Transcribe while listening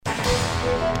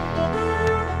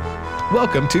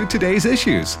Welcome to Today's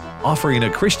Issues, offering a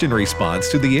Christian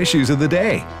response to the issues of the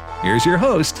day. Here's your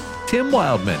host, Tim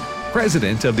Wildman,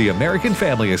 President of the American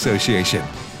Family Association.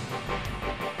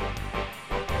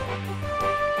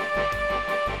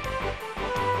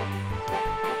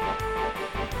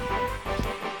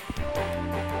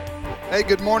 Hey,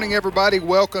 good morning, everybody.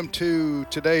 Welcome to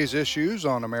Today's Issues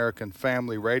on American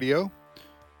Family Radio.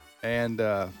 And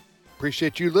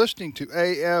appreciate you listening to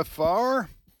AFR.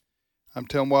 I'm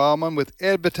Tim Wildman with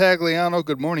Ed Battagliano.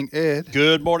 Good morning, Ed.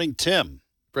 Good morning, Tim.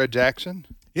 Fred Jackson.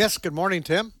 Yes, good morning,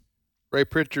 Tim. Ray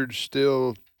Pritchard's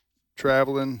still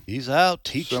traveling. He's out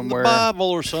teaching somewhere. the Bible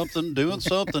or something, doing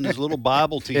something, his little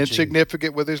Bible teaching.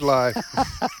 Insignificant with his life.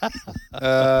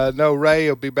 No, Ray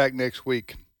will be back next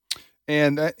week.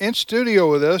 And in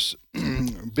studio with us,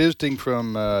 visiting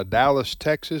from Dallas,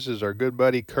 Texas, is our good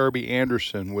buddy Kirby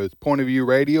Anderson with Point of View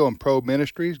Radio and Probe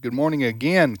Ministries. Good morning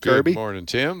again, Kirby. Good morning,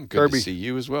 Tim. Good Kirby. to see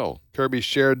you as well. Kirby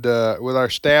shared with our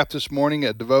staff this morning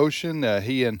at devotion.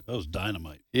 He and That was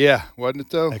dynamite. yeah, wasn't it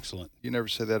though? Excellent. You never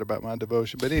said that about my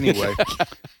devotion, but anyway,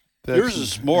 Yours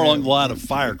is more along the line of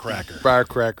firecracker.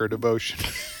 firecracker devotion,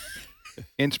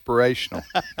 inspirational.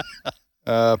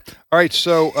 All right,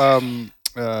 so.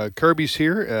 Kirby's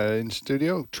here in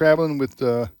studio, traveling with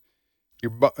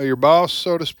your boss,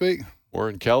 so to speak,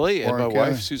 Warren Kelly and Warren my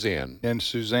Kelly. wife, Suzanne. and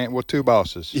Suzanne. Well, two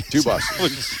bosses. Two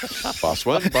bosses. Boss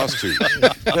one, boss two.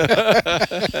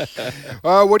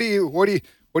 What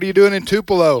are you doing in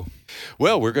Tupelo?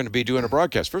 Well, we're going to be doing a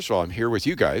broadcast. First of all, I'm here with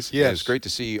you guys. Yes. And it's great to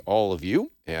see all of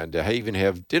you. And I even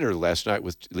have dinner last night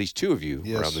with at least two of you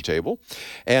Yes. around the table.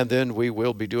 And then we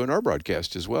will be doing our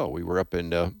broadcast as well. We were up in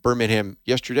Birmingham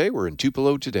yesterday. We're in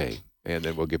Tupelo today. And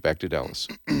then we'll get back to Dallas.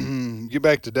 Get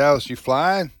back to Dallas. You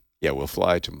flying? Yeah, we'll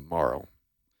fly tomorrow.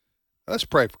 Let's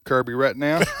pray for Kirby right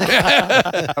now.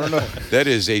 I don't know. That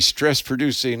is a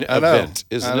stress-producing I know. event,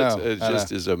 isn't I know. it? It I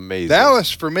just know. is amazing.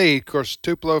 Dallas for me, of course.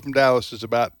 Tupelo from Dallas is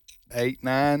about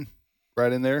 8-9,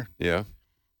 right in there. Yeah.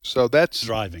 So that's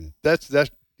Driving. That's right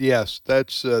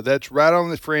on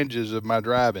the fringes of my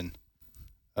driving.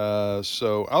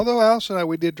 So although Allison and I,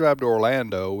 we did drive to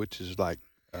Orlando, which is like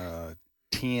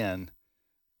 10,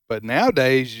 but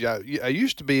nowadays I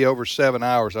used to be over 7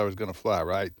 hours I was going to fly,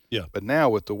 right? Yeah. But now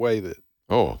with the way that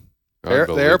Oh, the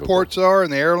unbelievable. airports are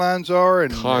and the airlines are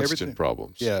and Constant everything,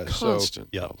 problems. Yeah, so- Constant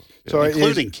Yeah. problems. So it is-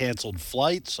 Including canceled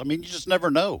flights. I mean, you just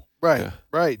never know. right, Yeah.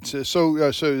 right. So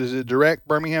is it direct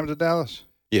Birmingham to Dallas?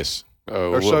 Yes.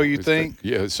 Or so you it's- think?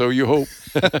 Yeah, so you hope.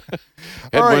 Had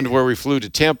All right. one where we flew to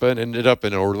Tampa and ended up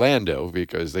in Orlando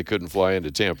because they couldn't fly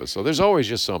into Tampa. So there's always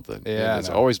just something. Yeah, And I it's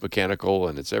know. always mechanical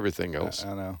and it's everything else.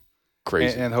 I know.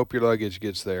 Crazy. And hope your luggage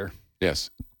gets there.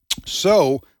 Yes.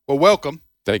 So, well, welcome.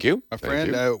 Thank you. My Thank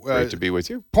friend, you. Great to be with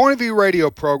you. Point of View Radio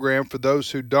program, for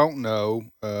those who don't know,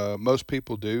 most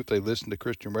people do if they listen to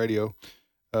Christian radio.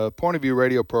 Point of View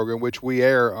Radio program, which we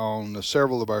air on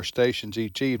several of our stations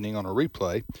each evening on a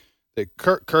replay, that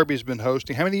Kirby's been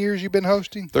hosting. How many years you been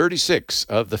hosting? 36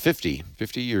 of the 50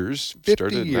 years. 50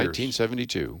 Started in years.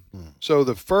 1972. So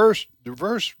the first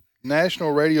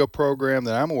national radio program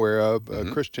that I'm aware of,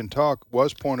 Christian Talk,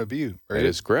 was Point of View. That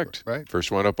is correct. Right.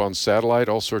 First one up on satellite,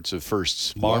 all sorts of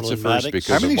firsts. Lots of Marlon firsts Maddox. because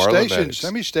How of many Marlon stations? Maddox.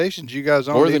 How many stations you guys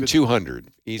on? More than even- 200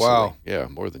 easily. Wow. Yeah,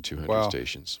 more than 200 Wow.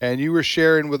 stations. And you were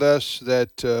sharing with us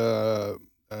that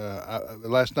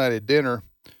last night at dinner,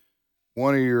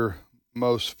 one of your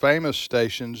most famous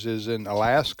stations is in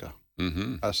Alaska.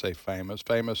 Mm-hmm. I say famous.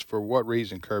 Famous for what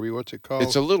reason, Kirby? What's it called?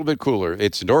 It's a little bit cooler.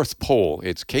 It's North Pole.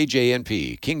 It's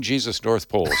KJNP, King Jesus North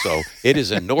Pole. So it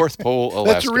is in North Pole,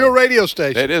 Alaska. That's a real radio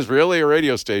station. It is really a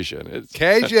radio station. It's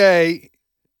KJNP,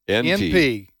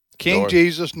 NP. King North.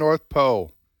 Jesus North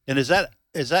Pole. And is that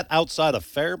outside of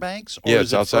Fairbanks? Or Yeah, is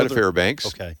it's it outside of further- Fairbanks.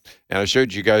 Okay. And I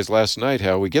showed you guys last night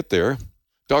how we get there.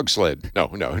 Dog sled. No.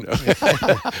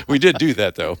 We did do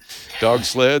that, though. Dog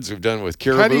sleds we've done with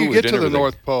caribou. How do you We've get done to the everything.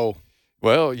 North Pole?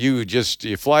 Well, you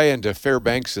fly into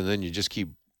Fairbanks and then you just keep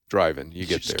driving. You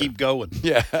get Just there. keep going.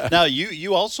 Yeah. Now,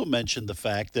 you also mentioned the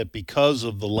fact that because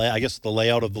of the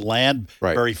layout of the land,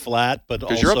 Right. very flat, but also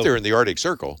Because you're up there in the Arctic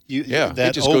Circle. that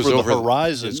it just over goes the over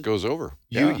horizon, It just goes over.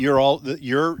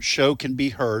 your show can be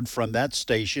heard from that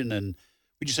station, and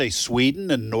would you say Sweden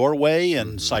and Norway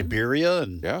and Siberia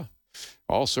and Yeah.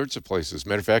 All sorts of places.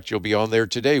 Matter of fact, you'll be on there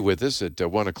today with us at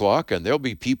 1 o'clock, and there'll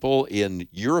be people in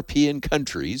European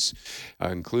countries,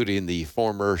 including the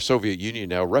former Soviet Union,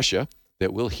 now Russia,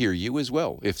 that will hear you as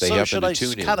well if they happen to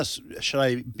tune in. Should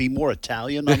I be more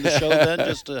Italian on the show then?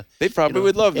 Just to, They probably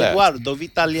would love that. Eduardo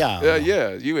Vitaliano. Yeah,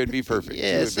 you would be perfect. You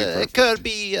Yes, would be it perfect. could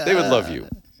be. They would love you.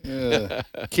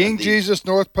 King Jesus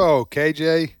North Pole,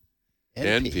 KJ.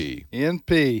 NP.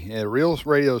 NP, a real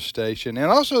radio station.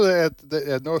 And also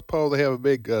at North Pole, they have a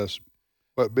big,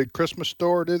 big Christmas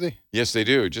store, do they? Yes, they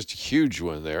do. Just a huge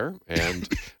one there. And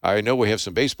I know we have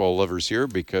some baseball lovers here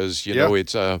because, you know,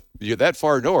 it's you're that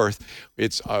far north.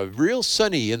 It's real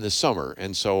sunny in the summer.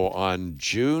 And so on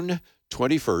June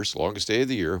 21st, longest day of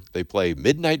the year, they play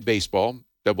midnight baseball.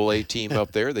 AA team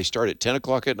up there. They start at 10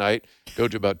 o'clock at night, go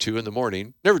to about 2 in the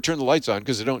morning. Never turn the lights on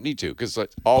because they don't need to, because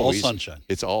it's always all sunshine.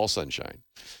 It's all sunshine.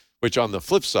 Which on the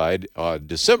flip side,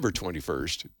 December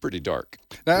 21st, pretty dark.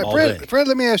 Now, Fred,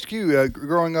 let me ask you.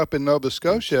 Growing up in Nova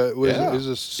Scotia, is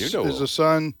the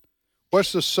sun?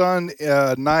 What's the sun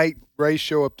night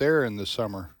ratio up there in the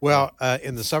summer? Well,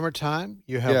 in the summertime,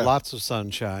 you have lots of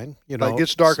sunshine. You know, it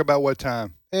gets dark about what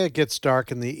time? It gets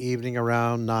dark in the evening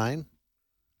around 9.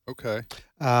 Okay.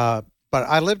 But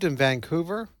I lived in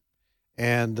Vancouver,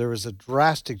 and there was a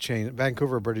drastic change.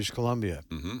 Vancouver, British Columbia.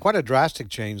 Mm-hmm. Quite a drastic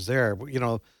change there. You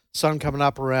know, sun coming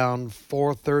up around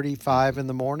 4:35 in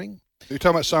the morning. You're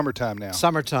talking about summertime now.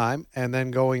 Summertime, and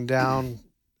then going down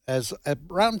as at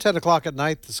around 10 o'clock at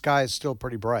night, the sky is still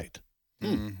pretty bright.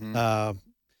 Mm-hmm.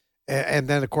 And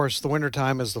then, of course, the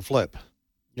wintertime is the flip.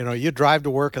 You know, you drive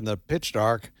to work in the pitch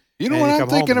dark. You know what I'm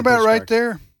thinking about right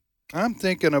there? I'm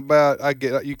thinking about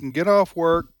you can get off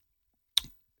work,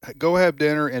 go have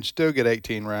dinner, and still get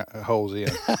 18 holes in.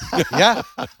 Yeah,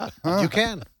 you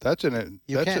can. That's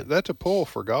a pull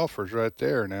for golfers right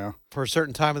there now. For a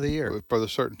certain time of the year. For the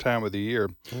certain time of the year.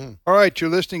 Mm. All right, you're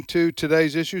listening to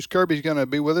Today's Issues. Kirby's going to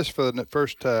be with us for the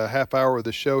first half hour of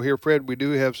the show here. Fred, we do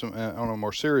have some, on a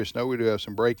more serious note, we do have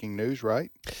some breaking news, right?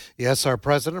 Yes, our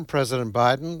President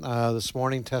Biden, this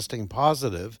morning testing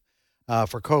positive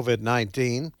for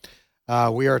COVID-19.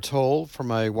 We are told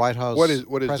from a White House. What is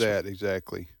that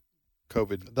exactly?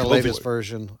 The latest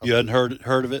version. You hadn't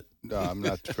heard of it? No, I'm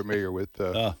not familiar with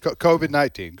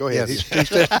COVID-19. Go ahead. Yes. He's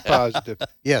tested positive.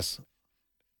 Yes.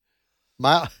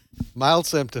 Mild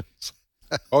symptoms.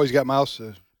 Oh, he's got mild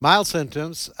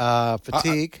symptoms.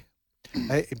 Fatigue.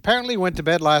 Apparently went to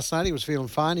bed last night. He was feeling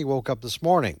fine. He woke up this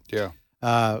morning. Yeah.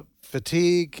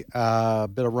 Fatigue. A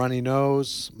bit of runny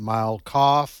nose. Mild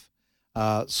cough.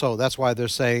 So that's why they're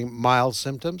saying mild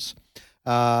symptoms.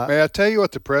 May I tell you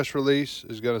what the press release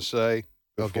is going to say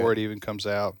before it even comes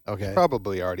out? Okay. It's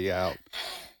probably already out.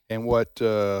 And what,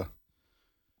 I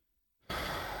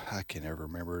can never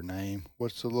remember her name.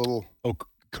 What's the little? Oh,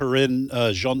 Corinne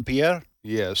Jean-Pierre?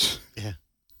 Yes. Yeah.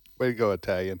 Way to go,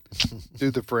 Italian.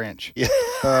 Do the French.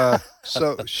 Yeah.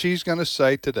 So she's going to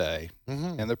say today,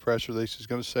 and the press release is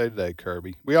going to say today,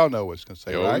 Kirby. We all know what it's going to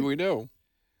say, right? We know.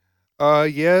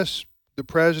 Yes, the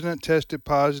president tested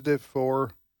positive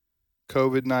for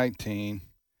COVID-19.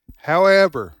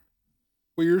 However,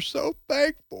 we are so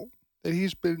thankful that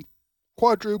he's been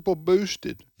quadruple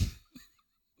boosted,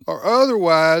 or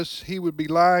otherwise he would be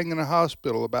lying in a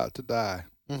hospital about to die.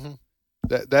 Mm-hmm.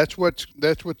 That's what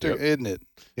they're, isn't it?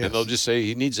 Yes. And they'll just say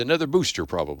he needs another booster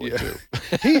probably too.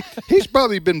 He's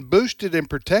probably been boosted and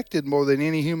protected more than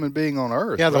any human being on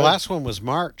earth. Yeah, the last one was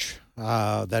March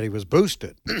that he was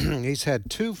boosted. He's had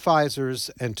 2 Pfizers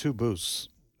and 2 boosts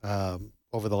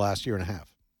over the last year and a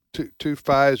half. Two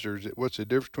Pfizers. What's the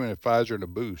difference between a Pfizer and a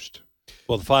boost?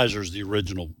 Well, the Pfizer is the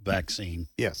original vaccine.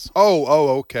 Yes.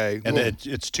 Oh, okay. And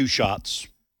it's 2 shots.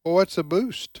 Well, what's a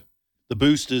boost? The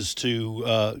boost is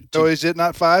to so is it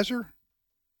not Pfizer?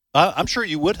 I'm sure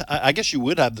you would. I guess you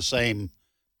would have the same.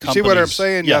 See what I'm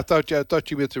saying? Yeah. I thought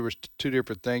you meant there was 2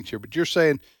 different things here. But you're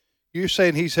saying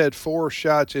he's had 4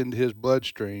 shots into his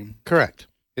bloodstream. Correct.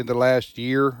 In the last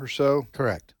year or so.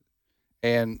 Correct.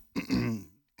 And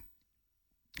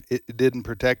it didn't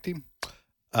protect him?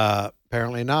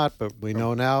 Apparently not, but we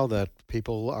know now that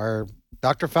people are.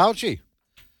 Dr. Fauci,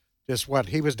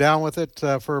 he was down with it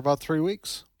for about 3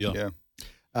 weeks. Yeah.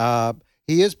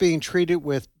 He is being treated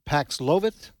with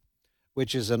Paxlovid,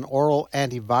 which is an oral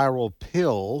antiviral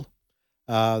pill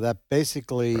that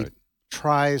basically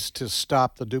tries to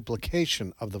stop the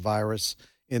duplication of the virus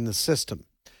in the system.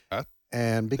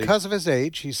 And because of his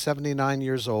age, he's 79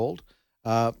 years old.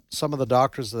 Some of the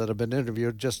doctors that have been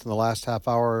interviewed just in the last half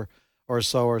hour or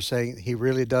so are saying he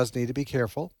really does need to be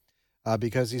careful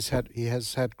because he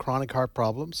has had chronic heart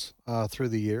problems through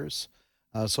the years.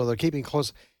 So they're keeping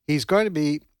close. He's going to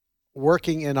be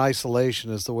working in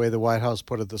isolation, is the way the White House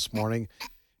put it this morning.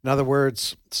 In other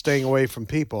words, staying away from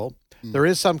people. There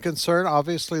is some concern.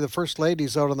 Obviously, the First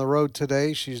Lady's out on the road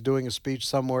today. She's doing a speech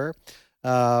somewhere.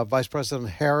 Vice President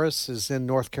Harris is in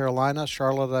North Carolina,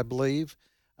 Charlotte, I believe.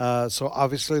 So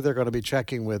obviously they're going to be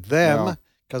checking with them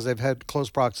because they've had close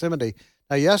proximity.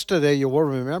 Now, yesterday, you will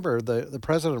remember, the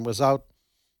president was out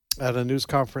At a news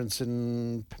conference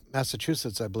in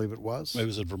Massachusetts, I believe it was. It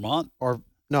was in Vermont. Or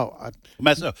no,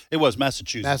 No, it was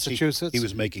Massachusetts. Massachusetts. He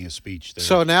was making a speech there.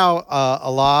 So now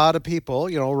a lot of people,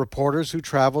 reporters who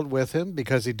traveled with him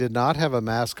because he did not have a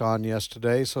mask on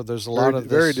yesterday. So there's a lot of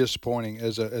this. Very disappointing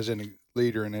as a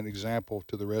leader and an example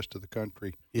to the rest of the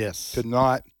country Yes. to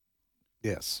not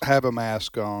Yes. have a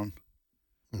mask on.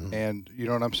 Mhm. And you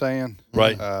know what I'm saying?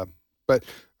 Right. But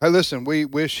hey, listen, we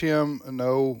wish him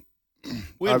no.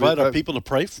 We invite our people to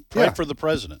pray for the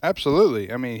president.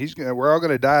 Absolutely. I mean, we're all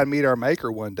going to die and meet our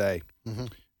Maker one day.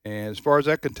 Mhm. And as far as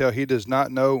I can tell, he does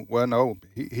not know. Well, no,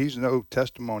 he's no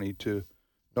testimony to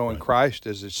knowing Right. Christ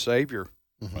as his Savior.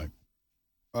 Right.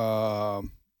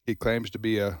 He claims to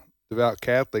be a devout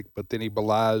Catholic, but then he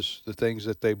belies the things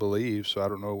that they believe. So I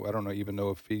don't know. I don't even know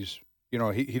if he's. He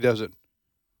doesn't.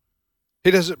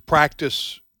 He doesn't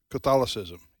practice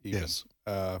Catholicism. Even. Yes.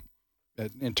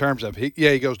 In terms of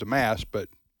he goes to mass, but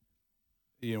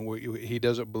he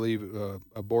doesn't believe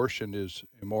abortion is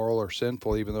immoral or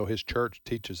sinful, even though his church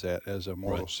teaches that as a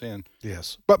moral sin.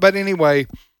 Yes. But anyway,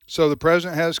 so the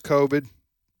president has COVID.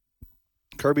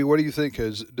 Kirby, what do you think?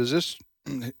 Does this?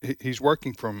 He's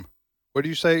working from. What do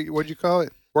you say? What do you call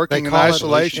it? Working in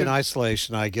isolation. In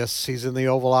isolation, I guess he's in the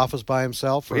Oval Office by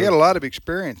himself. He had a lot of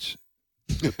experience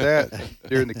with that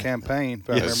during the campaign. If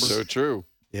I That's remember. so true.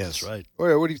 Yes. That's right.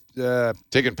 What do you?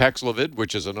 Taking Paxlovid,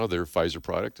 which is another Pfizer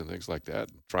product, and things like that,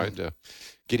 trying to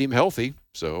get him healthy.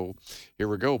 So here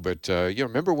we go. But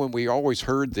remember when we always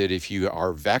heard that if you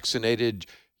are vaccinated,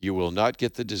 you will not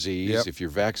get the disease. Yep. If you're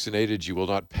vaccinated, you will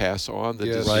not pass on the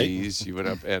Yes. disease. You went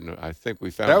up, and I think we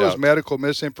found That out was medical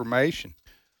misinformation,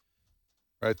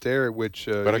 right there. Which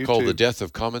what I call the YouTube- death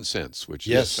of common sense, which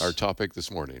Yes. is our topic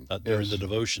this morning. During Yes. the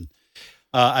devotion.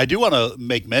 I do want to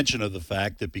make mention of the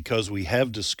fact that because we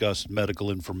have discussed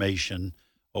medical information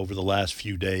over the last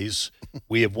few days,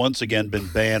 we have once again been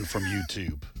banned from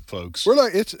YouTube, folks. We're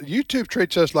like YouTube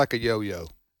treats us like a yo-yo.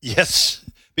 Yes,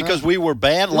 because we were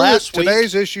banned last week.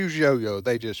 Today's issues yo-yo.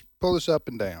 They just pull us up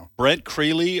and down. Brent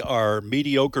Creeley, our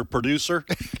mediocre producer.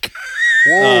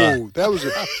 Whoa, that was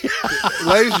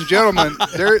ladies and gentlemen.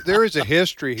 There is a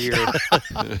history here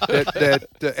that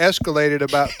escalated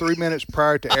about 3 minutes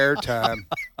prior to airtime,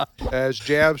 as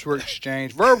jabs were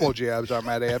exchanged, verbal jabs, I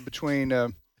might add, between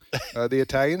the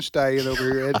Italian stallion over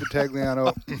here, Ed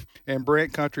Vitagliano, and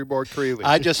Brent Country Boy Creeley.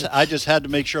 I just had to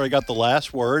make sure I got the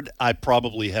last word. I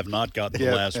probably have not gotten the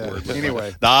last word.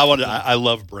 Anyway. No, I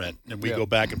love Brent, and we go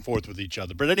back and forth with each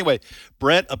other. But anyway,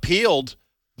 Brent appealed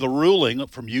the ruling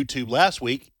from YouTube last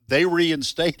week. They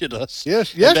reinstated us.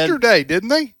 Yes, And then- yesterday, didn't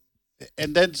they?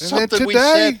 And then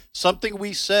today? something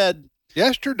we said,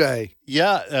 Yesterday.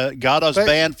 got us But-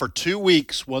 banned for 2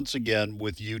 weeks once again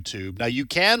with YouTube. Now you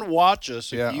can watch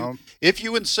us if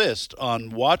you insist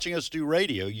on watching us do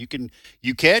radio. You can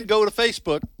go to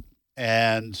Facebook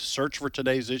and search for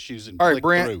today's issues and All right, click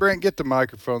Brent. through. Brent, get the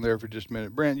microphone there for just a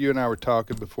minute. Brent, you and I were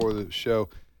talking before the show.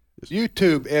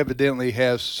 YouTube evidently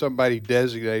has somebody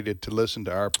designated to listen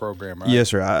to our program, right? Yes,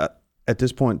 sir. At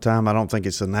this point in time, I don't think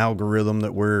it's an algorithm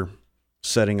that we're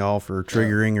setting off or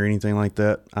triggering or anything like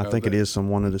that. I think it is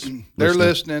someone that is They're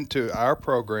listening to our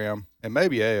program and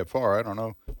maybe AFR. I don't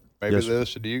know. Maybe Yes, they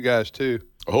listen to you guys too.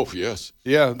 Oh, yes.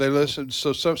 Yeah, they listen.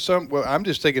 So some. Well, I'm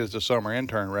just thinking it's a summer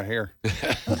intern right here.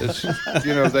 It's,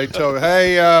 they told,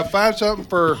 hey, find something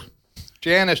for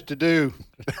Janice to do.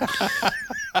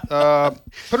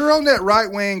 Put her on that right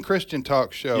wing Christian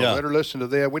talk show. Yeah. Let her listen to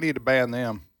that. We need to ban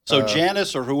them. So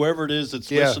Janice or whoever it is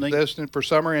that's listening for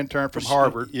summer intern from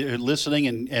Harvard. You're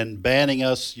listening and banning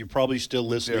us. You're probably still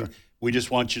listening. Yeah. We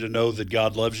just want you to know that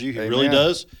God loves you. He Amen. really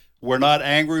does. We're not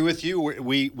angry with you.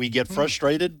 We get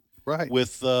frustrated Right.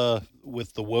 with the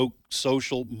woke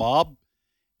social mob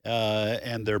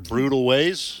and their brutal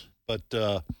ways, but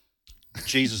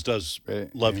Jesus does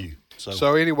love you.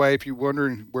 So anyway, if you're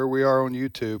wondering where we are on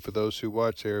YouTube, for those who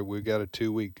watch there, we've got a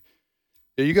 2-week.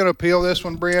 Are you going to appeal this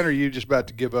one, Brent, or are you just about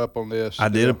to give up on this? I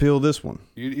did appeal this one.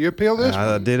 You appeal this one?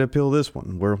 I did appeal this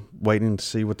one. We're waiting to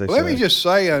see what they say. Let me just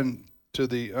say unto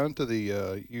the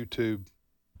YouTube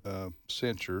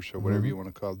censors, or whatever you want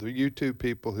to call it, the YouTube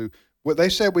people who they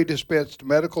said we dispensed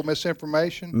medical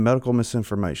misinformation medical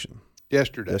misinformation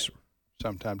yesterday, Yes, sir.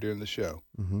 sometime during the show.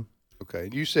 Mm-hmm. Okay,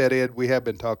 and you said, Ed, we have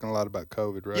been talking a lot about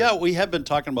COVID, right? Yeah, we have been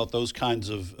talking about those kinds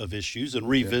of issues and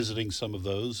revisiting some of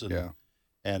those. And, Yeah.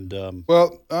 And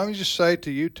Well, let me just say to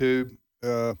YouTube,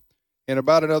 in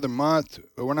about another month,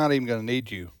 we're not even going to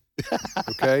need you.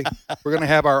 Okay, we're going to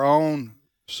have our own.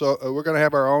 So we're going to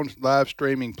have our own live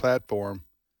streaming platform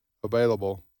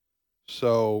available.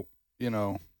 So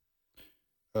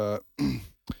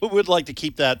We would like to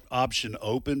keep that option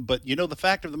open, but the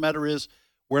fact of the matter is,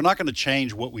 we're not going to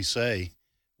change what we say.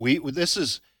 This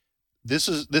is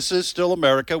still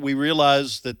America. We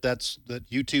realize that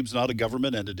YouTube's not a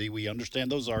government entity. We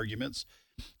understand those arguments.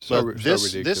 But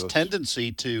this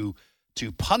tendency to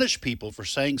punish people for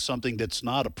saying something that's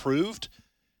not approved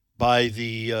by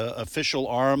the official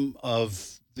arm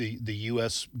of the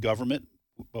U.S. government,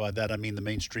 by that I mean the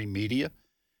mainstream media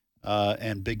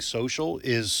and big social,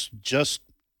 is just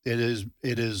it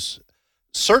is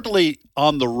certainly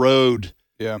on the road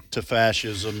to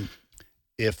fascism.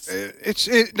 It's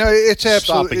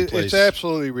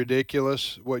absolutely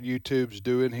ridiculous what YouTube's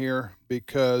doing here,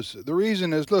 because the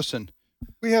reason is, listen,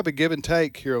 we have a give and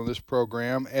take here on this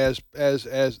program as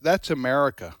that's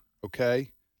America,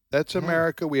 okay? That's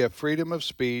America. We have freedom of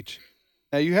speech.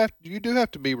 Now you do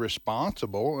have to be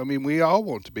responsible. I mean, we all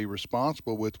want to be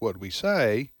responsible with what we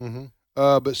say. Mm-hmm.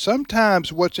 But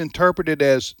sometimes what's interpreted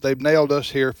as they've nailed us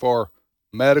here for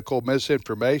medical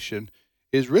misinformation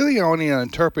is really only an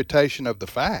interpretation of the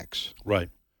facts. Right.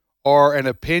 Or an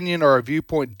opinion or a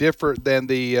viewpoint different than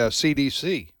the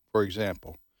CDC, for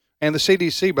example. And the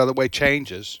CDC, by the way,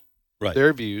 changes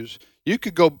their views. You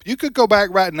could go back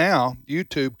right now,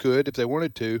 YouTube could, if they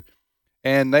wanted to,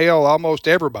 and nail almost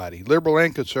everybody, liberal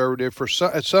and conservative,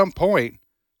 at some point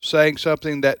saying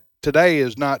something that today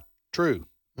is not true.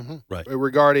 Mm-hmm. Right.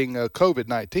 Regarding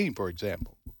COVID-19, for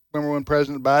example. Remember when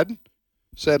President Biden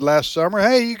said last summer,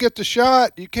 hey, you get the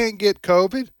shot, you can't get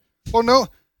COVID? Well, no.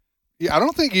 I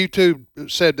don't think YouTube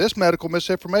said this medical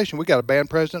misinformation. We got to ban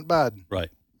President Biden. Right.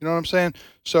 You know what I'm saying?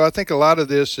 So I think a lot of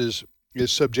this is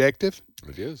subjective.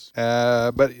 It is.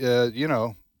 But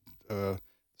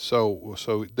so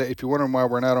if you're wondering why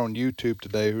we're not on YouTube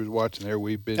today, who's watching there,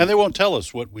 we've been. And they won't tell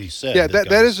us what we said. Yeah,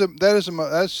 that's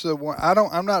the one.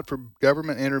 I'm not for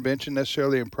government intervention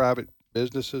necessarily in private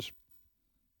businesses.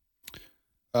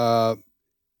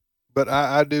 But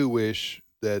I do wish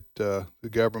that the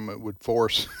government would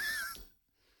force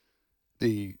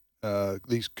these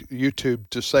YouTube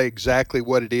to say exactly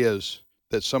what it is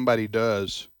that somebody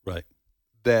does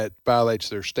that violates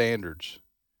their standards.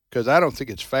 Because I don't think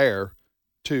it's fair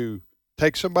to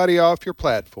take somebody off your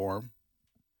platform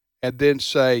and then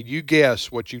say, you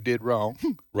guess what you did wrong.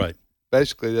 Right.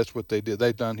 Basically, that's what they did.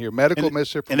 They've done here. Medical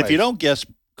misinformation. And if you don't guess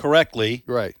correctly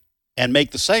and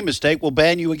make the same mistake, we'll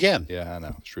ban you again. Yeah, I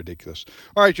know. It's ridiculous.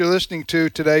 All right, you're listening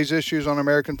to Today's Issues on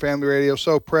American Family Radio.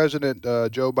 So President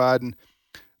Joe Biden,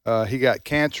 he got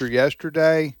cancer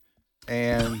yesterday,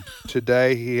 and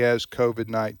today he has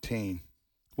COVID-19.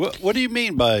 What do you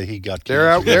mean by he got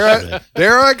cancer?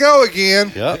 There I go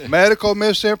again. Yep. Medical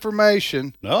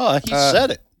misinformation. No, he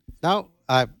said it. No,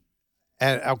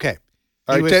 okay.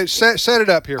 All right, set it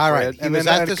up here, all Fred.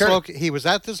 Right. He was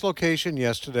at this location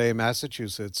yesterday in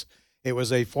Massachusetts. It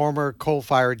was a former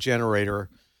coal-fired generator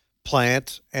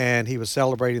plant, and he was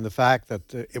celebrating the fact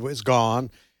that it was gone.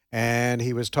 And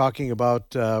he was talking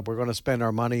about we're going to spend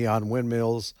our money on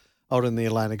windmills out in the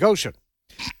Atlantic Ocean.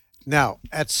 Now,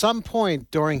 at some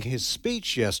point during his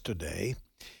speech yesterday,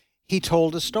 he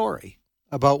told a story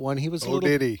about when he was little. Oh,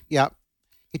 did he? Yeah.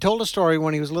 He told a story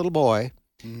when he was a little boy.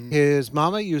 Mm-hmm. His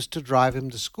mama used to drive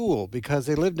him to school because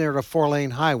they lived near a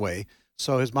 4-lane highway,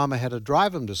 so his mama had to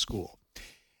drive him to school.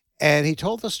 And he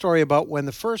told the story about when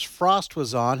the first frost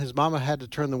was on, his mama had to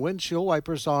turn the windshield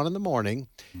wipers on in the morning,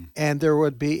 and there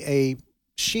would be a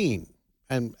sheen.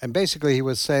 And basically he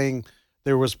was saying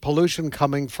there was pollution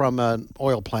coming from an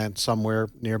oil plant somewhere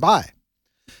nearby.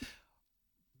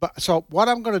 But so what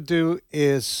I'm going to do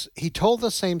is, he told the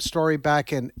same story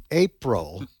back in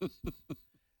April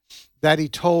that he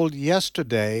told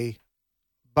yesterday,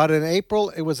 but in April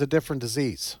it was a different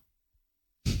disease.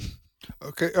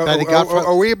 Okay.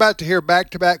 Are we about to hear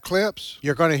back-to-back clips?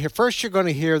 You're going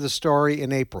to hear the story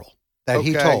in April that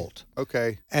he told.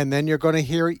 Okay. And then you're going to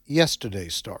hear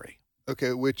yesterday's story.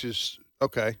 Okay, which is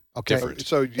okay. Different.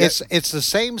 So it's the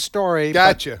same story.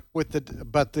 Gotcha.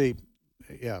 Gotcha.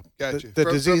 Gotcha. The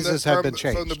diseases have been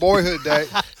changed from the boyhood day.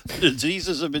 The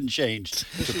diseases have been changed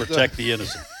to protect the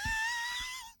innocent.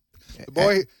 The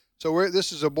boy. So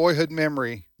this is a boyhood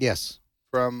memory. Yes.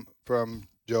 From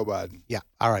Joe Biden. Yeah.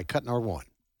 All right. Cut number one.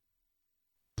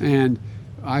 And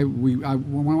I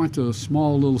went to a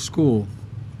small little school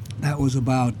that was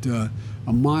about a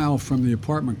mile from the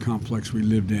apartment complex we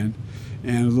lived in,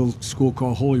 and a little school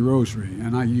called Holy Rosary.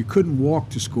 And you couldn't walk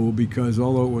to school because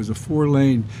although it was a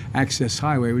 4-lane access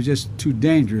highway, it was just too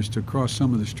dangerous to cross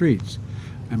some of the streets.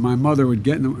 And my mother would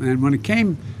get in and when it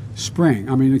came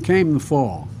it came the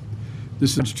fall,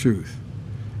 this is the truth.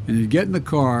 And you'd get in the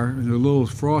car, there's a little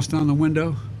frost on the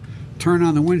window, turn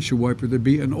on the windshield wiper, there'd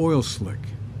be an oil slick.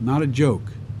 Not a joke.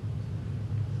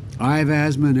 I have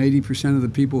asthma, and 80% of the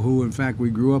people who, in fact, we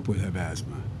grew up with have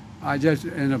asthma. I just,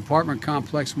 in an apartment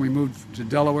complex when we moved to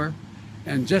Delaware,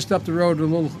 and just up the road to a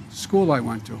little school I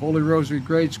went to, Holy Rosary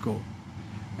Grade School.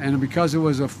 And because it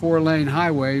was a 4-lane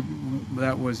highway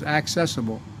that was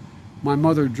accessible, my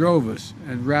mother drove us,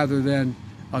 and rather than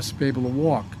us be able to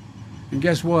walk. And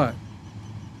guess what?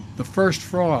 The first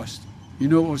frost, you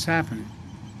know what was happening?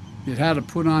 It had to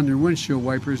put on their windshield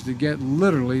wipers to get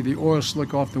literally the oil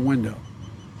slick off the window.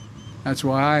 That's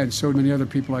why I and so many other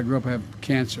people I grew up have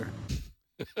cancer.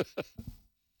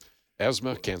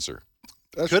 Asthma, cancer.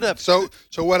 Could have. So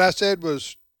what I said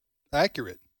was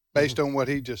accurate based on what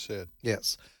he just said.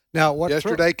 Yes. Now,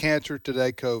 yesterday cancer,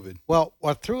 today COVID. Well,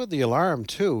 what threw the alarm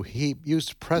too? He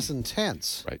used present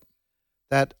tense. Right.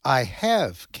 That I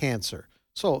have cancer.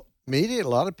 So immediately, a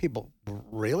lot of people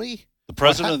really. The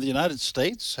president of the United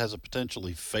States has a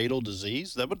potentially fatal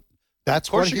disease. That's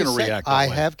of course what you're going to react. That I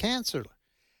way. have cancer.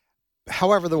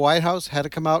 However, the White House had to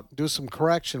come out and do some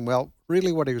correction. Well,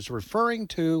 really, what he was referring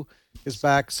to is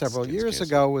back several years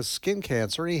ago was skin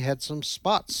cancer. He had some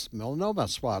spots, melanoma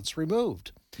spots,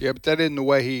 removed. Yeah, but that isn't the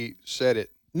way he said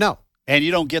it. No. And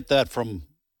you don't get that from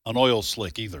an oil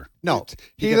slick either. No.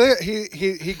 He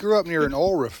grew up near an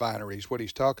oil refinery is what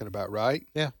he's talking about, right?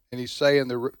 Yeah. And he's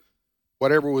saying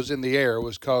whatever was in the air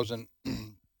was causing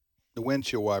the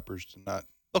windshield wipers to not.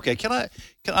 Okay,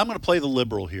 I'm going to play the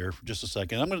liberal here for just a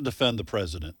second. I'm going to defend the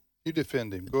president. You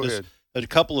defend him. Go ahead. A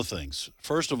couple of things.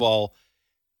 First of all,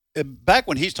 back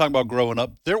when he's talking about growing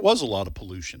up, there was a lot of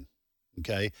pollution.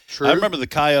 Okay, true. I remember the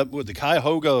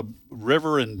Cuyahoga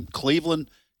River in Cleveland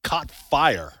caught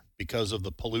fire because of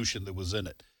the pollution that was in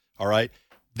it. All right,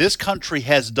 this country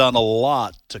has done a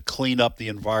lot to clean up the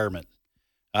environment.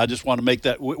 I just want to make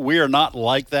that we are not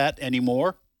like that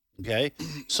anymore. Okay,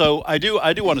 so I do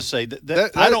want to say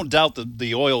that I don't doubt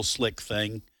the oil slick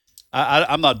thing.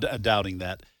 I'm not doubting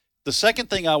that. The second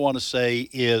thing I want to say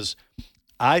is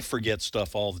I forget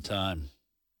stuff all the time.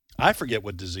 I forget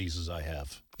what diseases I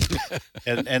have.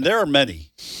 and there are many.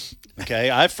 Okay,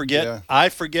 I forget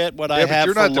what I have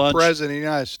for lunch. But you're not the president of the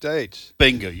United States.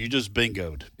 Bingo, you just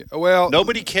bingoed. Well,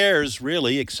 nobody cares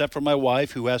really, except for my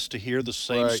wife, who has to hear the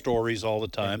same stories all the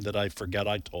time that I forget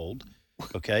I told.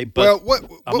 Okay, but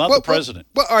I'm not the president.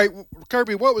 All right,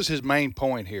 Kirby, what was his main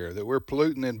point here? That we're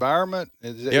polluting the environment?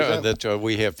 That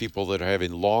we have people that are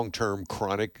having long-term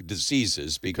chronic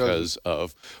diseases because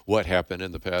of what happened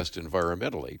in the past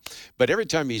environmentally. But every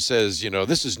time he says,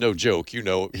 this is no joke, you're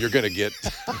going to get,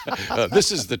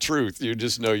 this is the truth. You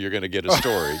just know you're going to get a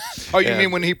story. Oh, you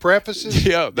mean when he prefaces?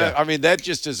 Yeah, that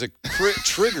just is a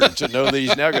trigger to know that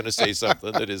he's now going to say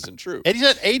something that isn't true. And he's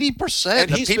at 80%. And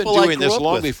he's been doing this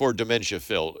long before dementia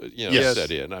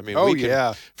set in. I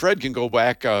mean, Fred can go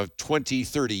back 20,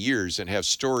 30 years and have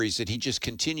stories that he just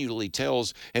continually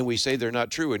tells, and we say they're not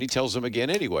true, and he tells them again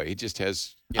anyway. He just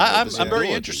has. I'm very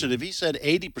interested. If he said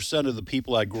 80% of the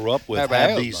people I grew up with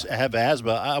have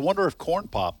asthma, I wonder if Corn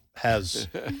Pop has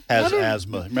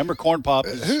asthma. Remember, Corn Pop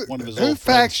is one of his old friends.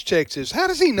 Who fact checks this? How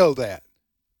does he know that?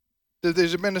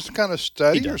 There's been some kind of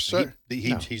study or something?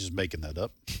 He's just making that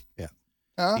up. Yeah.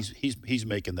 Huh? He's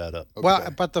making that up. Okay.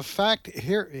 Well, but the fact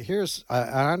here's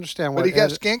I understand what. But he got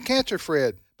skin cancer,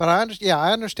 Fred. But I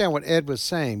understand what Ed was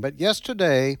saying. But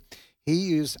yesterday he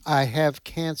used "I have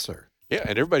cancer." Yeah,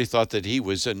 and everybody thought that he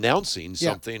was announcing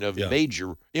something of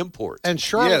major import. And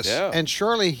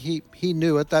surely he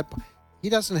knew it that he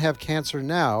doesn't have cancer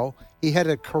now. He had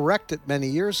it corrected many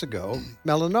years ago,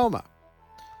 melanoma.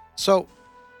 So.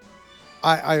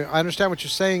 I understand what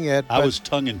you're saying, Ed. I was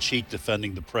tongue-in-cheek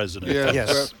defending the president. Yeah.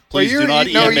 Yes. Please do not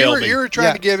email me. You were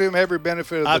trying to give him every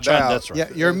benefit of the doubt. That's right. Yeah,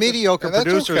 your mediocre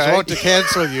producers want to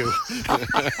cancel you.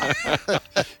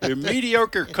 Your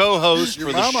mediocre co-host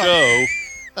for the show.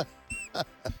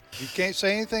 You can't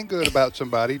say anything good about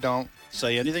somebody. Don't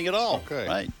say anything at all. Okay.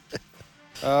 Right.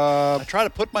 I try to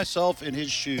put myself in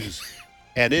his shoes,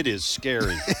 and it is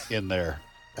scary in there.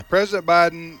 President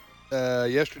Biden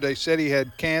yesterday said he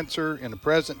had cancer in the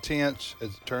present tense. As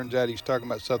it turns out, he's talking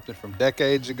about something from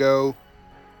decades ago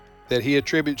that he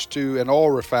attributes to an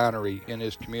oil refinery in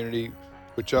his community,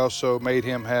 which also made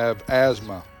him have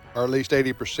asthma, or at least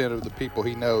 80% of the people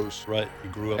he knows he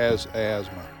grew up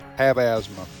have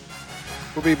asthma.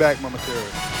 We'll be back momentarily.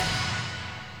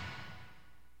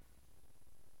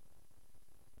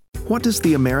 What does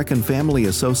the American Family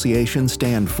Association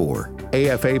stand for?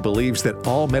 AFA believes that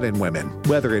all men and women,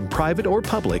 whether in private or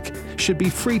public, should be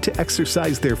free to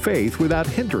exercise their faith without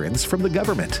hindrance from the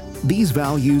government. These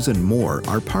values and more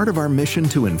are part of our mission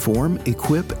to inform,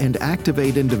 equip, and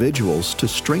activate individuals to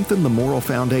strengthen the moral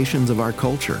foundations of our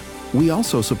culture. We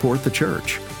also support the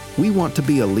church. We want to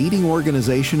be a leading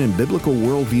organization in biblical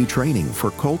worldview training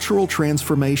for cultural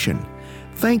transformation.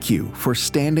 Thank you for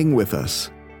standing with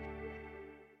us.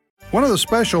 One of the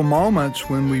special moments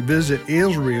when we visit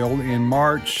Israel in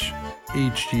March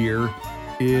each year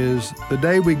is the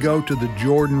day we go to the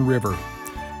Jordan River.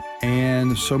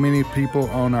 And so many people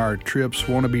on our trips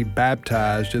want to be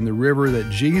baptized in the river that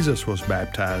Jesus was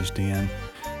baptized in.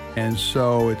 And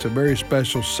so it's a very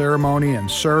special ceremony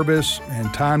and service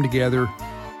and time together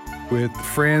with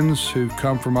friends who've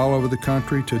come from all over the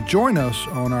country to join us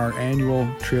on our annual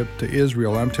trip to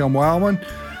Israel. I'm Tim Wildman,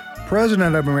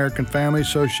 President of American Family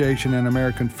Association and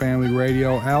American Family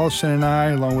Radio. Allison and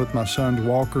I, along with my sons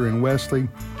Walker and Wesley,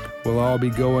 will all be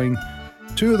going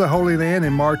to the Holy Land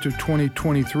in March of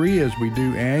 2023, as we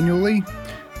do annually.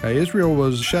 Israel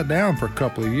was shut down for a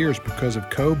couple of years because of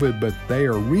COVID, but they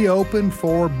are reopened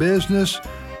for business.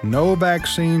 No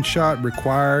vaccine shot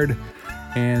required.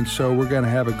 And so we're going to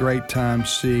have a great time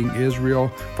seeing Israel.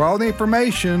 For all the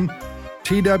information,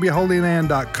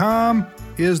 twholyland.com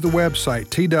is the website,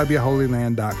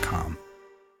 twholyland.com.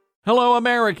 Hello,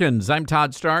 Americans. I'm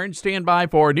Todd Starnes. Stand by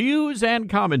for news and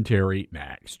commentary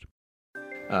next.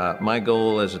 My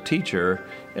goal as a teacher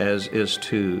is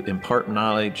to impart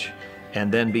knowledge and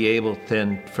then be able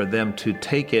then for them to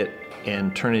take it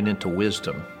and turn it into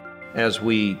wisdom. As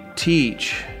we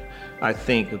teach, I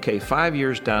think, okay, 5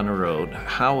 years down the road,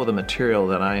 how will the material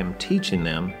that I am teaching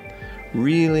them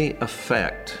really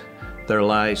affect their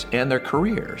lives and their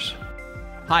careers?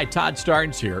 Hi, Todd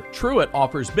Starnes here. Truett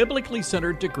offers biblically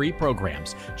centered degree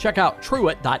programs. Check out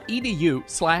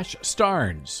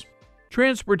truett.edu/Starnes.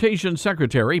 Transportation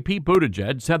Secretary Pete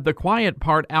Buttigieg said the quiet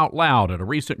part out loud at a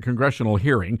recent congressional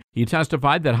hearing. He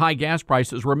testified that high gas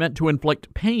prices were meant to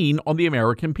inflict pain on the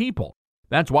American people.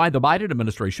 That's why the Biden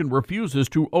administration refuses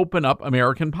to open up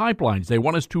American pipelines. They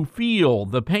want us to feel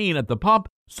the pain at the pump,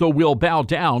 so we'll bow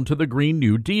down to the Green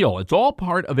New Deal. It's all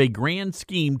part of a grand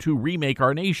scheme to remake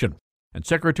our nation. And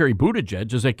Secretary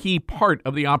Buttigieg is a key part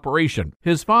of the operation.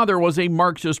 His father was a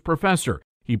Marxist professor.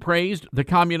 He praised the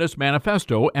Communist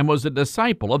Manifesto and was a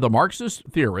disciple of the Marxist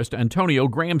theorist Antonio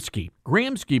Gramsci.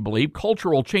 Gramsci believed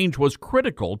cultural change was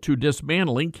critical to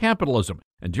dismantling capitalism,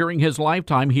 and during his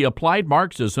lifetime he applied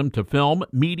Marxism to film,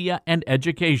 media, and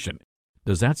education.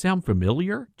 Does that sound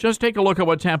familiar? Just take a look at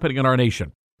what's happening in our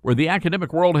nation, where the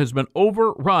academic world has been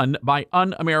overrun by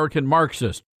un-American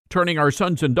Marxists, turning our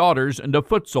sons and daughters into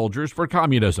foot soldiers for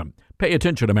communism. Pay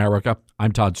attention, America.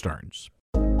 I'm Todd Starnes.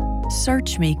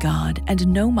 Search me, God, and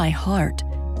know my heart.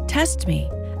 Test me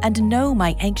and know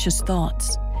my anxious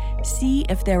thoughts. See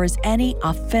if there is any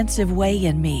offensive way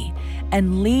in me,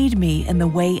 and lead me in the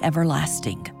way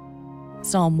everlasting.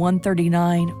 Psalm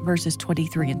 139, verses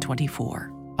 23 and 24.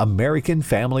 American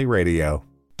Family Radio.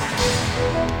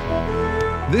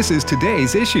 This is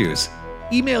today's issues.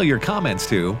 Email your comments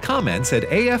to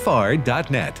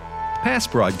comments@afr.net.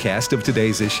 Past broadcasts of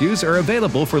today's issues are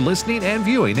available for listening and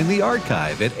viewing in the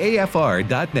archive at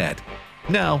afr.net.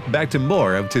 Now, back to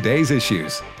more of today's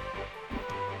issues.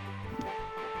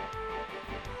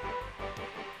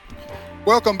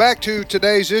 Welcome back to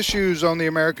today's issues on the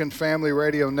American Family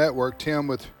Radio Network. Tim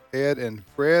with Ed and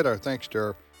Fred. Our thanks to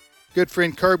our good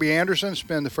friend Kirby Anderson.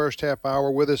 Spend the first half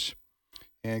hour with us.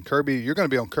 And Kirby, you're going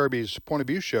to be on Kirby's Point of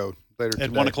View show later today.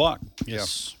 At 1 o'clock,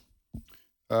 yes. Yeah.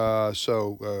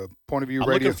 Point of View I'm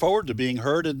Radio. looking forward to being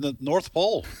heard in the North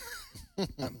Pole.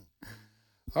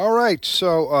 All right.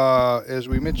 So, as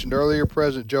we mentioned earlier,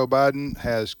 President Joe Biden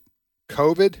has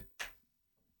COVID.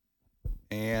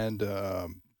 And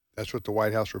that's what the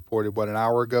White House reported, an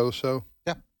hour ago or so?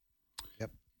 Yeah.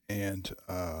 Yep. And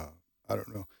I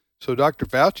don't know. So Dr.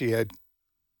 Fauci had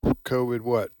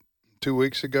COVID, 2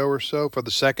 weeks ago or so for the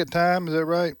second time? Is that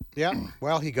right? Yeah.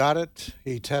 Well, he got it.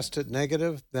 He tested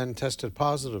negative, then tested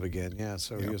positive again. Yeah.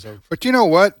 So he was. But you know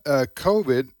what?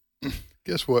 COVID.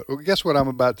 Guess what? Well, guess what I'm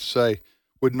about to say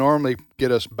would normally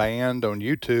get us banned on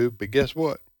YouTube, but guess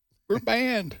what? We're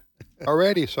banned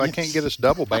already, so I can't get us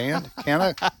double banned, can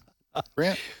I?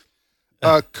 Brent?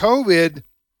 COVID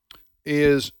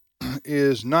is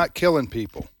not killing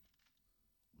people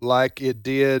like it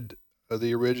did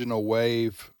the original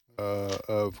wave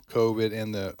of COVID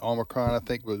and the Omicron, I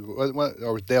think,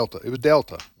 was Delta. It was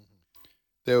Delta.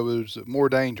 That was more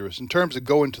dangerous in terms of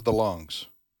going to the lungs.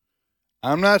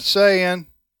 I'm not saying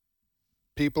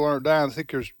people aren't dying. I think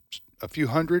there's a few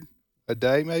hundred a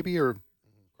day maybe or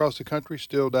across the country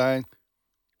still dying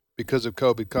because of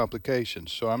COVID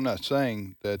complications. So I'm not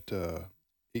saying that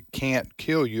it can't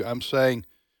kill you. I'm saying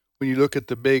when you look at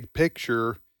the big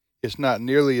picture, it's not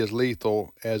nearly as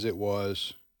lethal as it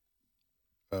was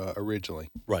originally.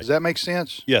 Right. Does that make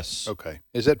sense? Yes. Okay.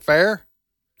 Is that fair?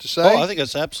 to say? Oh, I think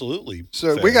that's absolutely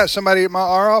so. fair. We got somebody at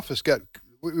our office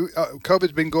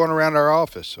COVID's been going around our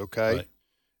office. Okay, right.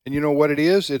 And you know what it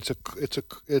is? It's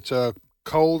a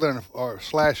cold and or /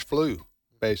 flu,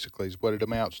 basically, is what it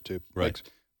amounts to. Right.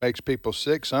 Makes people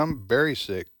sick. Some very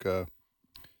sick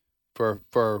for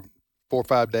 4 or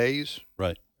 5 days.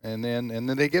 Right. And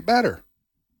then they get better.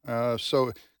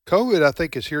 So COVID, I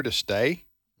think, is here to stay.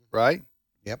 Right.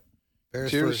 Yep.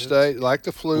 It's here to stay, like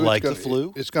the flu.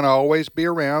 It's going to always be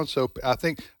around. So I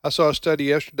think I saw a study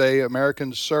yesterday.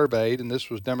 Americans surveyed, and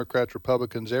this was Democrats,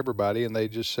 Republicans, everybody, and they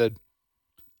just said.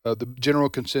 The general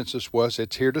consensus was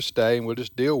it's here to stay, and we'll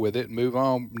just deal with it and move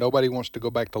on. Nobody wants to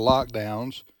go back to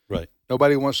lockdowns. Right.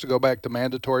 Nobody wants to go back to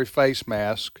mandatory face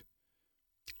mask.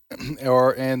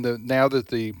 Now that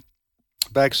the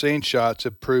vaccine shots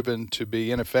have proven to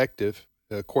be ineffective,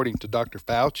 according to Dr.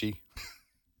 Fauci,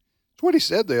 that's what he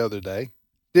said the other day.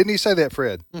 Didn't he say that,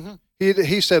 Fred? Mm-hmm.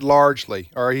 He said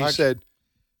largely, or he said,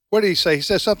 what did he say? He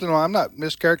said something. I'm not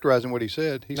mischaracterizing what he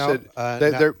said. He said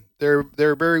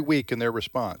they're very weak in their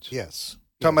response. Yes.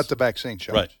 Talking about the vaccine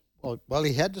shots. Right. Well,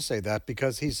 he had to say that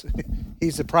because he's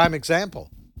a prime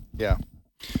example. Yeah.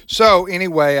 So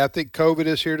anyway, I think COVID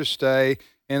is here to stay,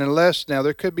 and unless now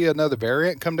there could be another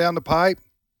variant come down the pipe,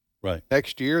 right,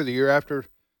 next year, the year after,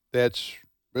 that's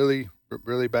really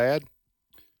really bad.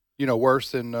 Worse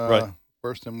than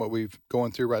what we've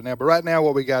going through right now. But right now,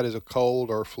 what we got is a cold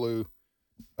or flu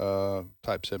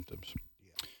type symptoms.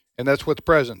 And that's what the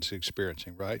president's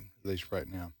experiencing, right? At least right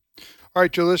now. All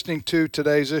right, you're listening to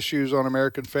Today's Issues on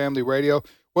American Family Radio.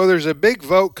 Well, there's a big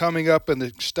vote coming up in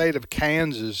the state of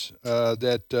Kansas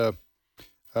that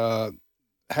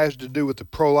has to do with the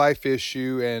pro-life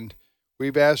issue, and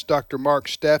we've asked Dr. Mark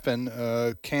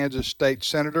Steffen, Kansas State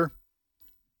Senator.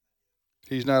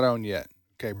 He's not on yet.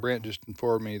 Okay, Brent just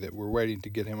informed me that we're waiting to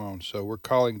get him on, so we're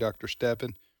calling Dr.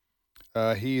 Steffen.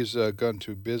 He is going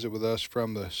to visit with us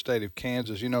from the state of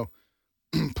Kansas.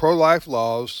 Pro-life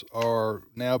laws are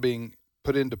now being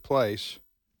put into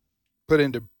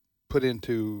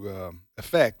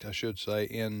effect, I should say,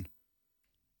 in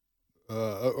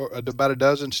about a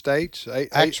dozen states.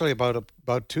 Actually,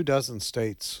 about 2 dozen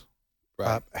states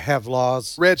have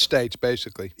laws. Red states,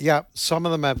 basically. Yeah, some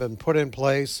of them have been put in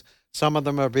place. Some of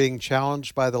them are being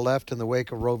challenged by the left in the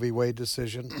wake of Roe v. Wade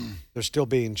decision. They're still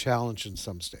being challenged in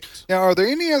some states. Now, are there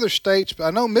any other states? I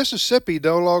know Mississippi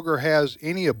no longer has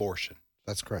any abortion.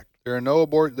 That's correct. There are no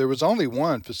There was only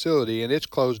one facility, and it's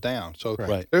closed down. So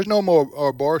right. There's no more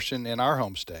abortion in our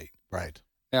home state. Right.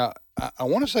 Now, I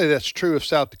want to say that's true of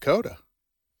South Dakota.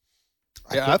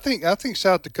 I think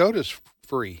South Dakota's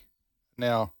free.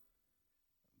 Now,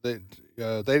 I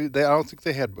don't think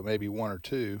they had but maybe 1 or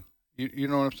 2. You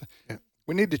know what I'm saying? Yeah.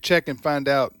 We need to check and find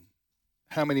out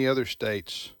how many other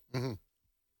states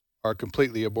are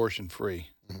completely abortion free.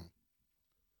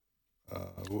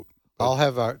 I'll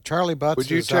have Charlie Butts. Would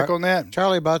you check on that?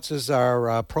 Charlie Butts is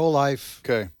our pro-life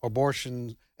Okay.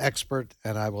 abortion expert,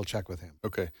 and I will check with him.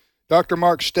 Okay. Dr.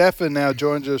 Mark Steffen now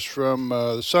joins us from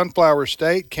the Sunflower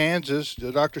State, Kansas.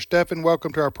 Dr. Steffen,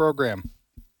 welcome to our program.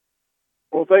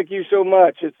 Well, thank you so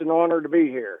much. It's an honor to be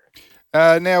here.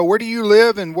 Now, where do you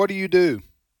live and what do you do?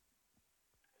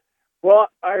 Well,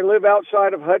 I live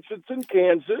outside of Hutchinson,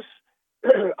 Kansas.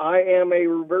 I am a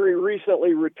very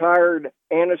recently retired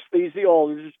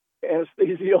anesthesiologist.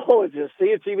 See,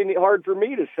 it's even hard for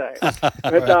me to say.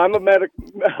 But I'm a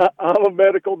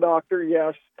medical doctor,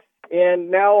 yes.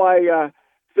 And now I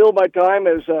fill my time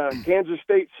as a Kansas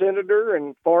State Senator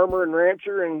and farmer and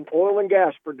rancher and oil and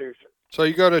gas producer. So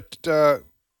you go to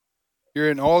you're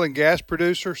an oil and gas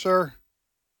producer, sir?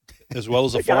 As well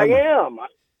as a farmer. I am.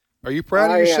 Are you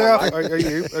proud of yourself?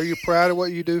 Are you proud of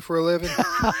what you do for a living?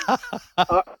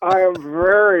 I am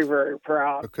very, very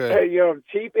proud. Okay.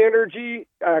 Cheap energy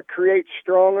creates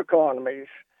strong economies.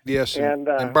 Yes, and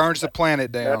burns the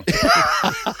planet down.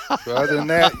 So other than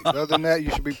that,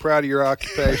 you should be proud of your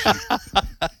occupation.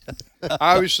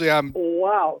 Obviously, I'm.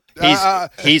 Wow.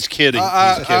 He's kidding.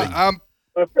 He's kidding. I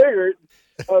figured.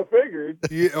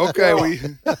 Okay,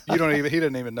 you don't even. He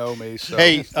doesn't even know me. So.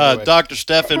 Hey, anyway. Dr.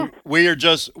 Steffen,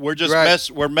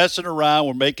 we're messing around.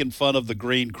 We're making fun of the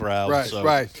green crowd. Right, so.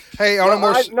 right. Hey, I'm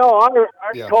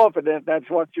confident that's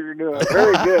what you're doing.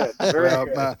 Very good. Very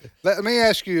good. Let me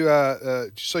ask you.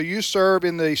 So you serve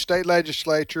in the state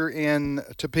legislature in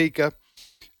Topeka,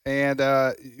 and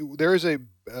there is a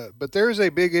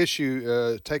big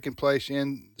issue taking place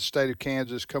in the state of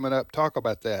Kansas coming up. Talk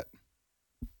about that.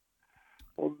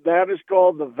 Well, that is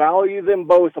called the Value Them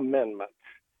Both Amendment.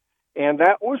 And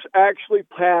that was actually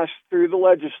passed through the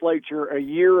legislature a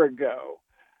year ago.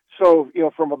 So,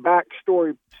 from a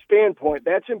backstory standpoint,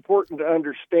 that's important to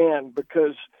understand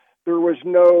because there was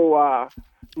no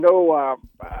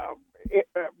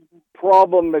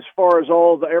problem as far as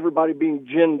everybody being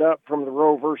ginned up from the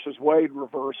Roe versus Wade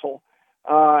reversal,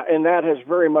 and that has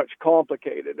very much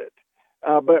complicated it.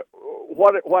 But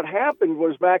what happened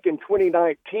was back in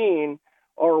 2019,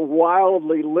 our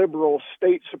wildly liberal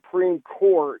state Supreme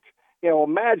Court.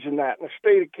 Imagine that in the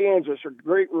state of Kansas, a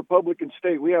great Republican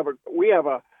state, we have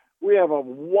a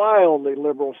wildly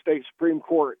liberal state Supreme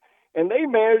Court, and they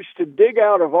managed to dig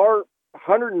out of our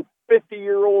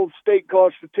 150-year-old state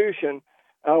constitution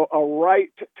a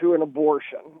right to an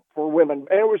abortion for women,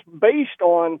 and it was based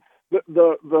on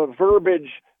the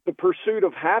verbiage, the pursuit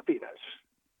of happiness,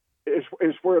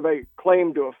 is where they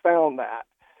claim to have found that,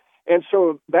 and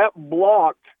so that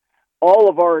blocked all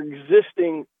of our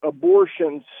existing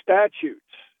abortion statutes,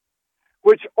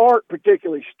 which aren't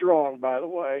particularly strong, by the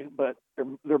way, but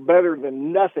they're better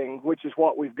than nothing, which is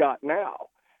what we've got now.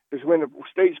 Because when the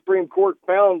state Supreme Court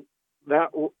found that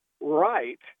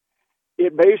right,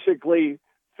 it basically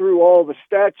threw all the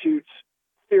statutes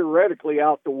theoretically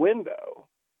out the window.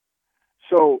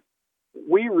 So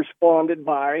we responded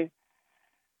by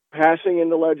passing in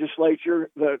the legislature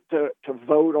to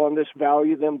vote on this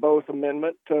Value Them Both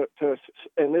amendment,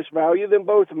 and this Value Them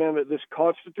Both amendment, this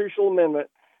constitutional amendment,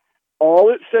 all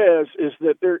it says is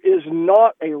that there is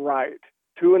not a right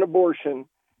to an abortion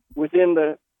within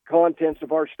the contents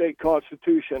of our state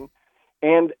constitution,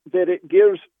 and that it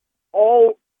gives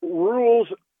all rules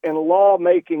and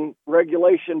lawmaking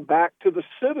regulation back to the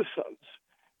citizens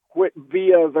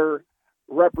via their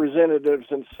representatives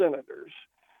and senators.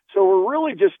 So we're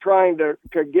really just trying to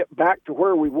get back to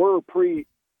where we were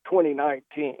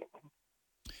pre-2019.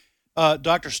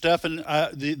 Dr. Stephan,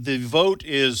 the vote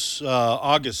is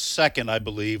August 2nd, I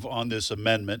believe, on this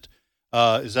amendment.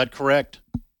 Is that correct?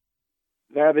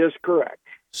 That is correct.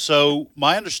 So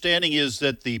my understanding is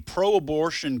that the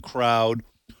pro-abortion crowd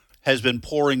has been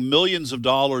pouring millions of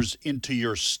dollars into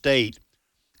your state,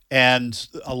 and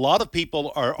a lot of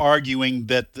people are arguing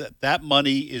that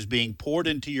money is being poured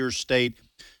into your state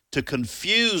to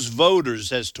confuse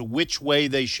voters as to which way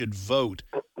they should vote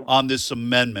on this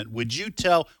amendment. Would you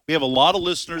we have a lot of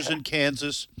listeners in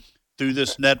Kansas through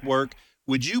this network.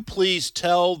 Would you please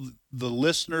tell the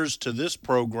listeners to this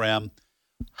program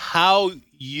how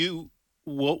you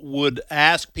would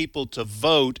ask people to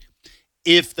vote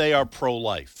if they are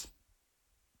pro-life?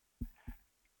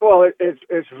 Well,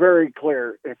 it's very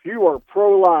clear. If you are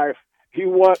pro-life, you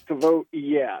want to vote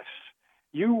yes.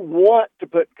 You want to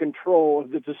put control of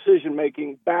the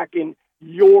decision-making back in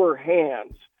your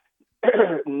hands,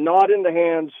 not in the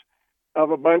hands of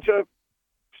a bunch of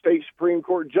state Supreme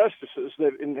Court justices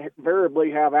that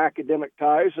invariably have academic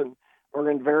ties and are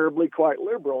invariably quite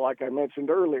liberal, like I mentioned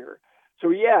earlier. So,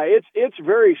 yeah, it's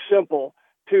very simple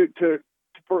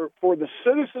for the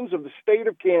citizens of the state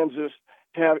of Kansas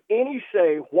to have any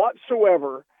say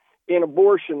whatsoever in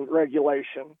abortion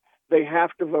regulation. They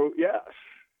have to vote yes.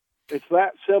 It's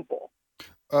that simple.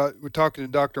 We're talking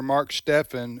to Dr. Mark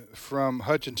Stephan from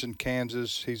Hutchinson,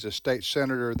 Kansas. He's a state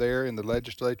senator there in the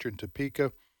legislature in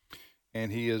Topeka,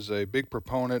 and he is a big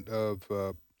proponent of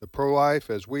the pro-life,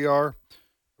 as we are,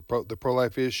 the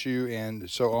pro-life issue. And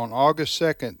so on August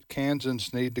 2nd,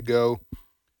 Kansans need to go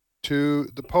to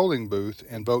the polling booth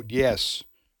and vote yes.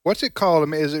 What's it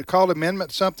called? Is it called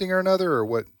Amendment something or another, or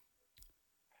what?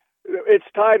 Its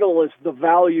title is the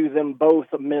Value Them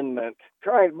Both Amendment.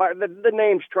 The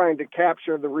name's trying to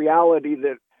capture the reality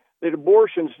that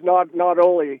abortions not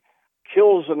only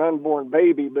kills an unborn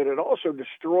baby, but it also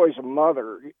destroys a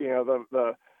mother.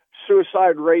 The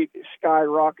suicide rate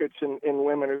skyrockets in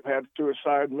women who've had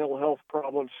suicide, mental health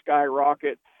problems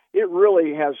skyrocket. It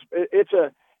really has. It's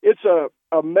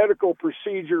a medical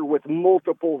procedure with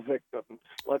multiple victims.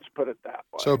 Let's put it that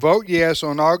way. So vote yes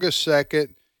on August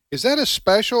 2nd. Is that a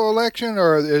special election,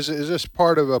 or is this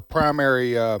part of a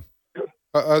primary,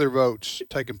 other votes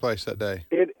taking place that day?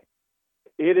 It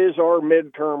is our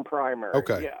midterm primary.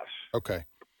 Okay. Yes. Okay.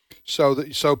 So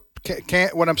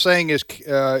what I'm saying is,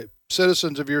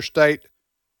 citizens of your state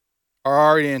are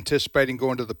already anticipating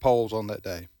going to the polls on that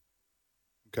day.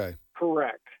 Okay.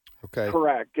 Correct. Okay.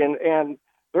 Correct. And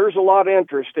there's a lot of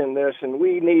interest in this, and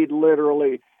we need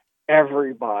literally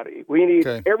everybody. We need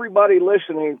everybody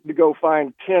listening to go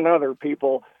find 10 other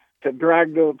people to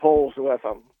drag to the polls with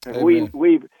them. And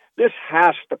this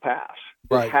has to pass.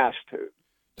 Right. It has to.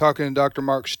 Talking to Dr.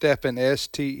 Mark Stephan,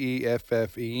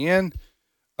 Stephen.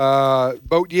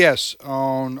 Vote yes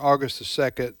on August the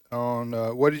 2nd on,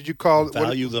 what did you call it?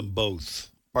 Value them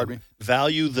both. Pardon me?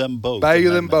 Value them both. Value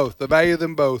them both. The Value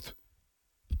them both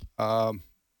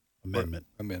amendment.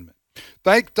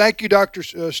 Thank you,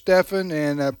 Dr. Stephan,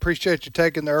 and I appreciate you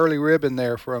taking the early ribbon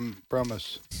there from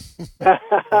us.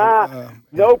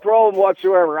 No problem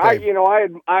whatsoever. Okay.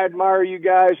 I admire you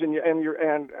guys and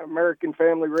American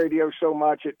Family Radio so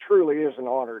much. It truly is an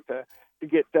honor to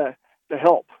get to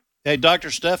help. Hey, Dr.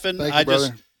 Stephan, Thank you,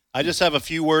 brother. I just have a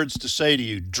few words to say to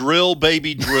you. Drill,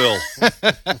 baby, drill.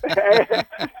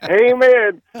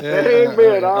 Amen. Amen.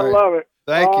 Right. I love it.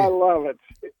 Thank you. I love it.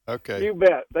 Okay. You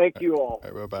bet. Thank you all.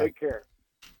 All right, bye-bye. Take care.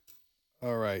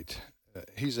 All right.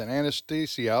 He's an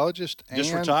anesthesiologist.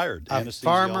 Just retired. A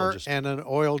farmer and an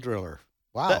oil driller.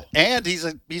 Wow. And he's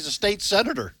a state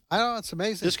senator. I know, it's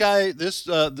amazing. This guy,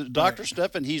 Dr.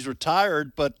 Stephan, he's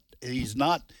retired, but he's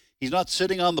not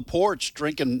sitting on the porch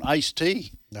drinking iced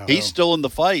tea. No. He's still in the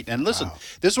fight. And listen, Wow.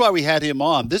 This is why we had him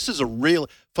on. This is a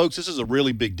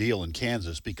really big deal in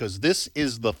Kansas because this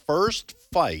is the first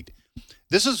fight.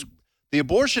 The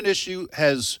abortion issue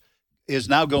is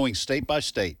now going state by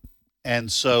state. And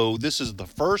so this is the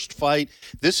first fight.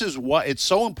 This is why it's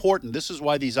so important. This is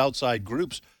why these outside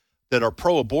groups that are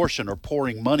pro-abortion are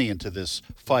pouring money into this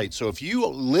fight. So if you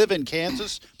live in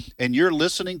Kansas and you're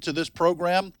listening to this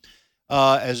program,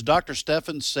 as Dr.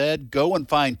 Stephan said, go and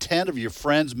find 10 of your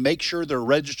friends. Make sure they're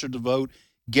registered to vote.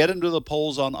 Get them to the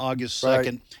polls on August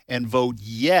 2nd and vote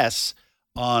yes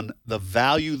on the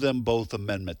Value Them Both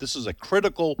amendment. This is a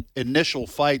critical initial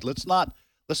fight. Let's not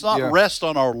rest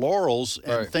on our laurels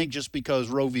and think just because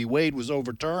Roe v. Wade was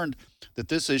overturned that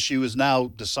this issue is now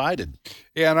decided.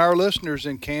 Yeah, and our listeners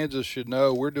in Kansas should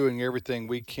know we're doing everything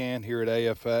we can here at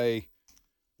AFA,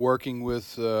 working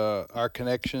with our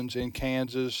connections in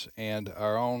Kansas and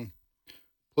our own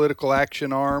political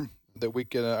action arm that we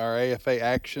can, our AFA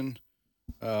Action.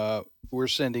 We're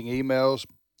sending emails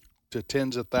to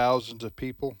tens of thousands of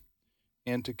people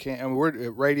into Kansas. I mean, we're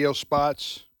at radio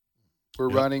spots. We're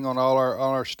running on all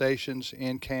our stations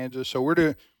in Kansas. So we're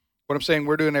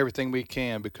doing everything we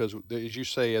can because, as you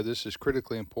say, this is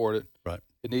critically important. Right.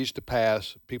 It needs to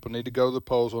pass. People need to go to the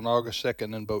polls on August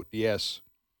 2nd and vote yes.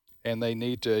 And they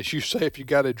need to, as you say, if you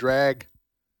got to drag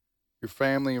your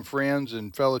family and friends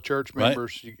and fellow church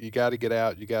members, you got to get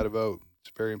out. You got to vote.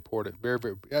 It's very important. Very,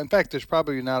 very. In fact, there's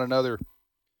probably not another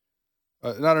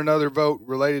vote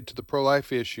related to the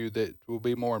pro-life issue that will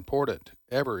be more important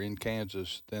ever in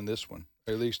Kansas than this one.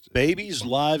 At least babies'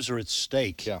 lives are at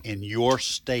stake in your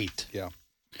state. Yeah.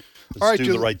 Let's all right,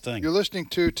 do the right thing. You're listening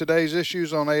to Today's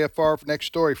Issues on AFR. Next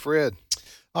story, Fred.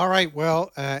 All right.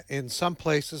 Well, in some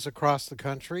places across the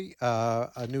country,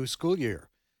 a new school year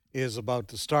is about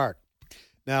to start.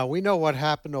 Now, we know what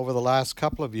happened over the last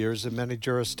couple of years in many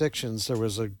jurisdictions. There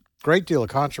was a great deal of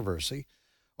controversy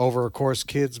over, of course,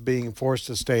 kids being forced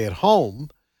to stay at home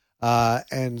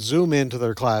and Zoom into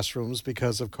their classrooms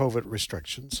because of COVID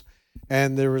restrictions.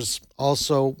 And there was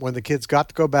also, when the kids got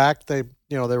to go back, they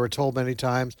were told many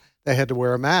times they had to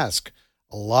wear a mask.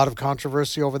 A lot of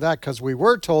controversy over that because we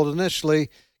were told initially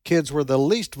kids were the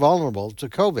least vulnerable to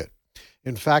COVID.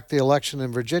 In fact, the election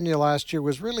in Virginia last year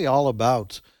was really all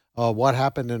about what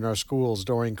happened in our schools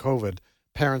during COVID.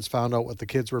 Parents found out what the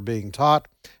kids were being taught.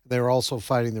 They were also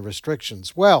fighting the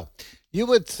restrictions. Well, you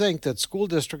would think that school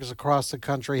districts across the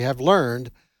country have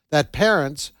learned that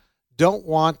parents don't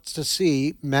want to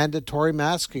see mandatory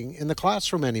masking in the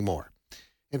classroom anymore.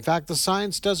 In fact, the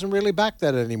science doesn't really back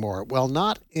that anymore. Well,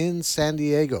 not in San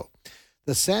Diego.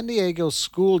 The San Diego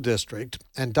School District,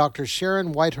 and Dr.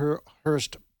 Sharon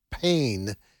Whitehurst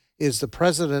Payne is the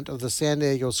president of the San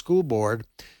Diego School Board.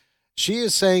 She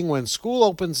is saying when school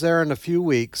opens there in a few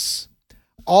weeks,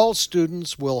 all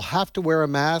students will have to wear a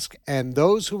mask, and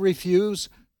those who refuse,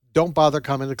 don't bother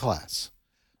coming to class.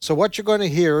 So what you're going to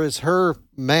hear is her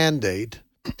mandate,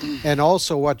 and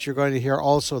also what you're going to hear,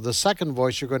 also the second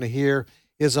voice you're going to hear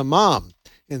is a mom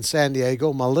in San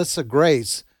Diego, Melissa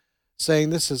Grace,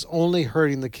 saying this is only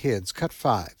hurting the kids. Cut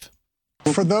 5.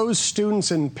 For those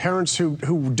students and parents who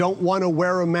don't want to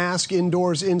wear a mask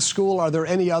indoors in school, are there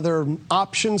any other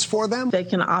options for them? They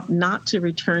can opt not to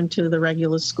return to the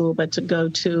regular school, but to go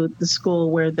to the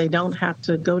school where they don't have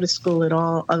to go to school at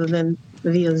all other than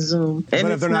via Zoom. But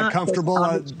if they're not comfortable,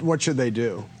 what should they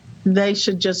do? They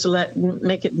should just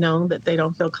make it known that they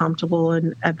don't feel comfortable,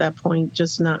 and at that point,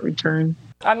 just not return.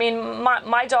 I mean,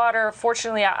 my daughter,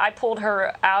 fortunately, I pulled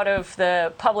her out of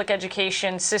the public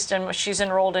education system. She's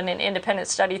enrolled in an independent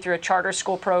study through a charter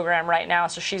school program right now,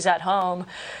 so she's at home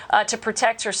to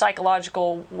protect her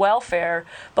psychological welfare.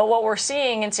 But what we're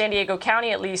seeing in San Diego County,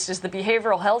 at least, is the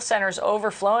behavioral health centers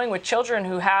overflowing with children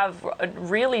who have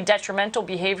really detrimental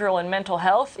behavioral and mental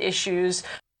health issues.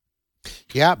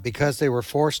 Yeah, because they were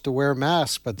forced to wear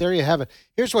masks. But there you have it.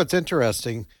 Here's what's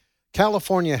interesting.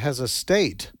 California has a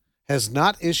state has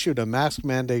not issued a mask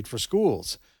mandate for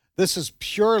schools. This is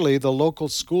purely the local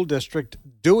school district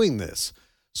doing this.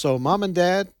 So, Mom and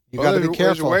Dad, you got to be careful.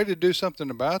 There's a way to do something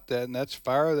about that, and that's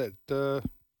fire that,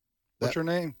 what's her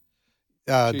name?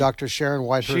 Dr. Sharon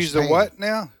Whitehurst. She's the what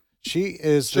now? She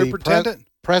is Superintendent? the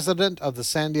president of the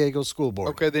San Diego School Board.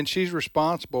 Okay, then she's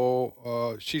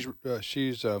responsible. She's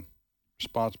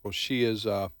responsible. She is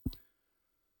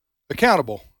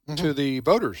accountable to the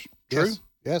voters. True?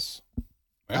 Yes.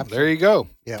 Well, there you go.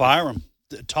 Yeah. Fire them.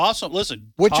 Toss them.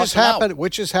 Listen, which is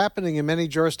happening in many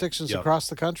jurisdictions across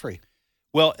the country.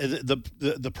 Well,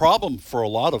 the problem for a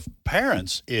lot of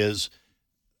parents is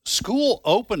school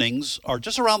openings are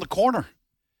just around the corner.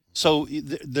 So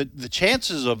the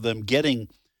chances of them getting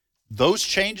those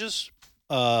changes,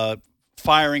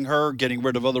 firing her, getting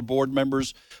rid of other board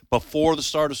members before the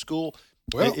start of school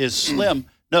is slim.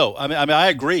 No, I mean I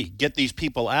agree. Get these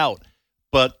people out,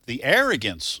 but the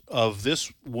arrogance of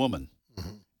this woman,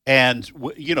 and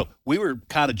we were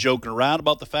kind of joking around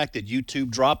about the fact that YouTube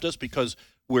dropped us because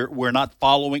we're not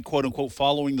following, quote unquote,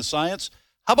 following the science.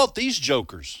 How about these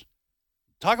jokers?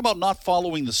 Talk about not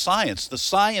following the science. The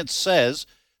science says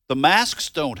the masks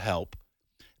don't help.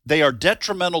 They are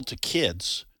detrimental to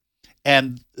kids,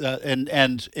 and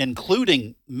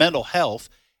including mental health,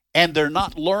 and they're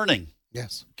not learning.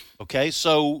 Yes. Okay,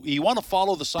 so you want to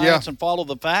follow the science and follow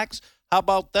the facts? How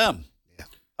about them? Yeah.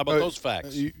 How about those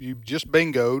facts? You just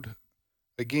bingoed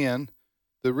again.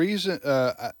 The reason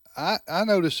I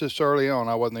noticed this early on.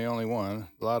 I wasn't the only one.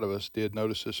 A lot of us did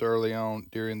notice this early on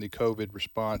during the COVID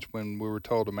response when we were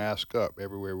told to mask up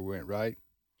everywhere we went, right?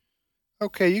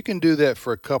 Okay, you can do that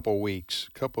for a couple weeks,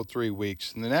 3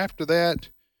 weeks. And then after that,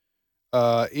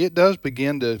 it does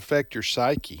begin to affect your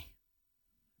psyche.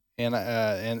 And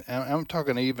I'm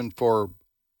talking even for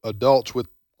adults with,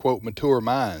 quote, mature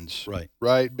minds.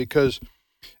 Right? Because,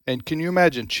 and can you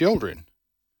imagine children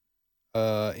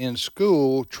in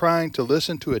school trying to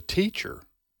listen to a teacher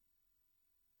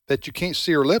that you can't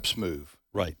see her lips move?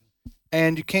 Right.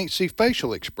 And you can't see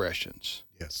facial expressions.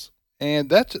 Yes.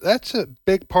 And that's a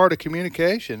big part of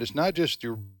communication. It's not just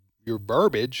your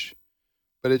verbiage,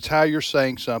 but it's how you're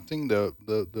saying something,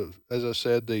 the as I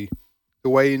said, the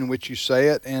way in which you say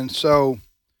it. And so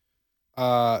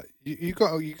you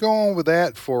go on with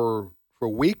that for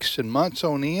weeks and months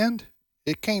on end.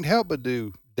 It can't help but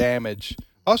do damage.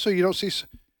 Also, you don't see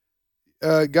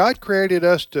God created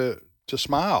us to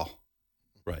smile.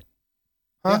 Right.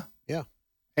 Huh? Yeah.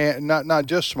 And not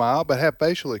just smile, but have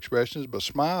facial expressions, but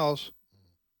smiles.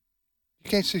 You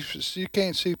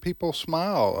can't see people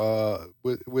smile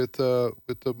with the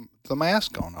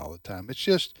mask on all the time. It's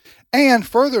just, and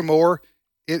furthermore,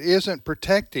 it isn't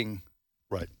protecting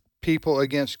people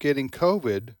against getting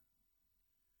COVID.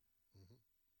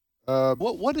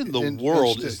 What in the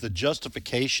world is the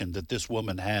justification that this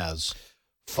woman has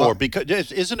for?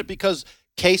 Because isn't it because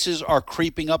cases are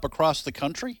creeping up across the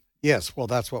country? Yes, well,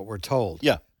 that's what we're told.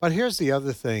 Yeah. But here's the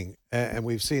other thing, and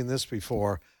we've seen this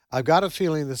before. I've got a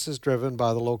feeling this is driven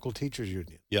by the local teachers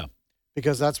union. Yeah.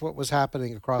 Because that's what was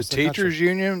happening across the country. Teachers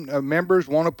union members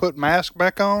want to put masks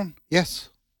back on? Yes.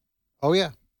 Oh,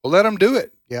 yeah. Well, let them do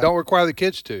it. Yeah. Don't require the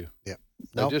kids to. Yeah.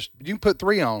 You can put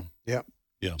 3 on. Yeah.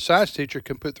 Yeah. Science teacher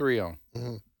can put 3 on.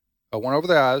 Mm-hmm. One over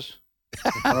the eyes,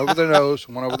 one over the nose,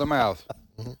 one over the mouth.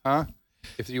 Mm-hmm. Huh?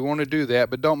 If you want to do that,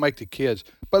 but don't make the kids.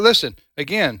 But listen,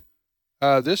 again,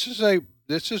 this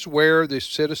is where the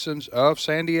citizens of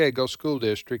San Diego School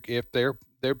District, if their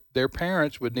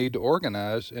parents would need to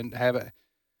organize and have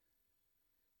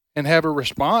a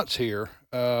response here,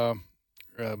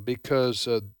 because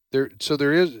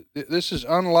this is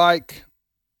unlike.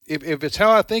 If it's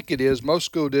how I think it is, most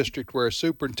school districts where a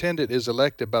superintendent is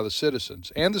elected by the citizens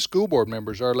and the school board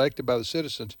members are elected by the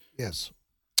citizens. Yes.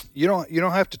 You don't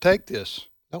have to take this.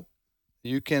 Nope.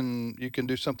 You can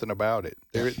do something about it.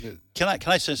 Can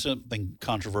I say something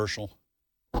controversial?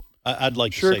 I'd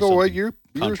like to say something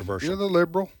controversial. You're the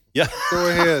liberal. Yeah. Go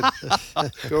ahead.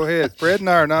 Go ahead. Fred and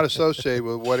I are not associated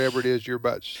with whatever it is you're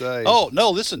about to say. Oh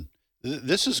no! Listen.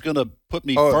 This is going to put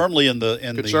me firmly in the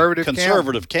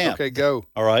conservative camp. Okay, go.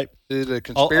 All right. Is it a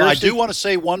conspiracy? I do want to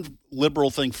say one liberal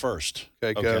thing first.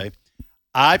 Okay, go.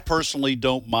 I personally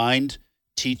don't mind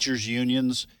teachers'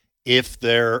 unions if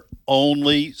they're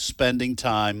only spending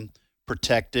time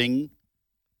protecting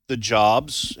the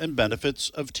jobs and benefits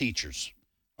of teachers.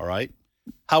 All right.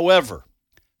 However,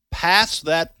 past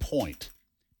that point,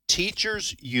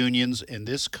 teachers' unions in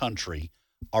this country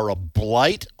are a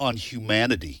blight on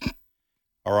humanity.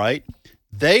 All right?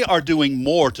 They are doing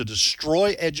more to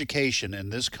destroy education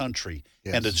in this country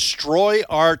and to destroy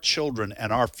our children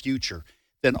and our future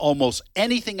than almost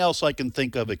anything else I can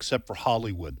think of except for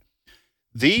Hollywood.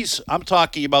 I'm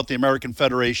talking about the American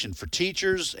Federation for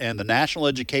Teachers and the National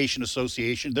Education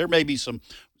Association. There may be some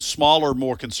smaller,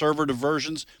 more conservative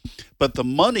versions, but the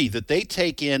money that they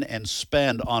take in and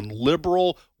spend on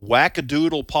liberal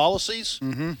wackadoodle policies,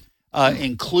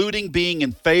 including being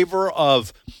in favor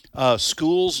of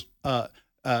schools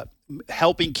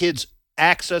helping kids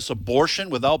access abortion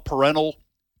without parental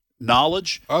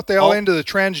knowledge. Aren't they all into the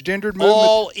transgender movement?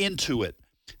 All into it.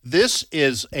 This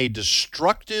is a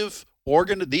destructive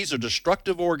these are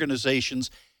destructive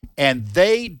organizations, and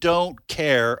they don't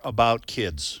care about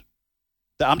kids.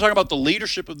 I'm talking about the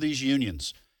leadership of these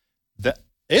unions.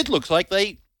 It looks like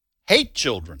they hate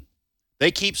children.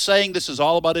 They keep saying this is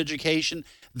all about education.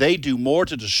 They do more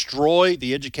to destroy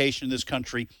the education in this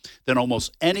country than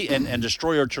almost any, and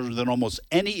destroy our children than almost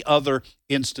any other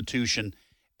institution.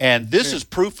 And this is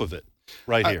proof of it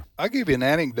right here. I'll give you an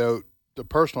anecdote, the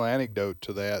personal anecdote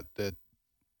to that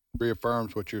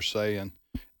reaffirms what you're saying.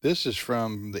 This is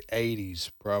from the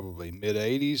 80s, probably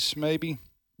mid-80s maybe.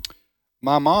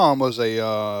 My mom was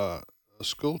a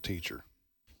school teacher,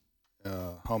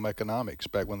 home economics,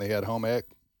 back when they had home ec,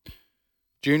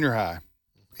 junior high.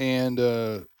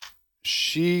 And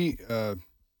she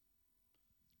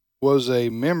was a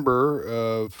member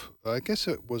of, I guess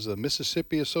it was the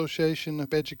Mississippi Association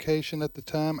of Education at the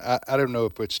time. I don't know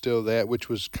if it's still that, which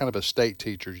was kind of a state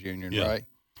teachers union, right?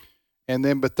 And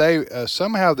then, but they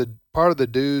somehow the part of the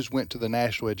dues went to the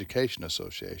National Education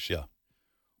Association. Yeah.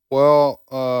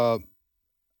 Well,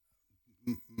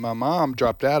 my mom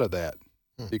dropped out of that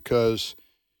because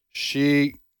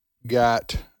she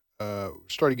got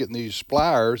started getting these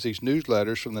flyers, these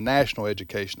newsletters from the National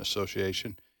Education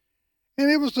Association,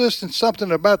 and it was listing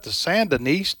something about the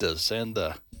Sandinistas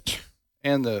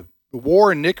and the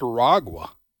war in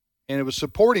Nicaragua, and it was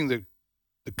supporting the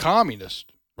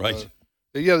communists. Right.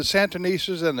 The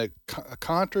Sandinistas and the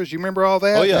Contras. You remember all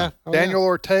that? Oh, yeah. Daniel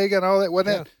Ortega and all that,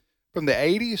 wasn't it? From the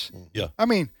 80s? Yeah. I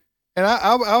mean, and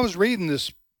I was reading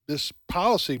this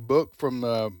policy book from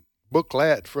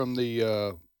booklet from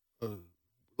the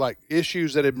like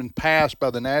issues that had been passed by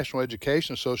the National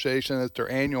Education Association at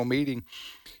their annual meeting,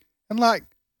 and like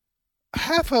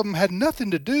half of them had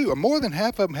nothing to do, or more than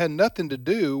half of them had nothing to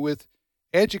do with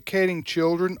educating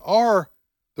children or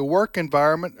the work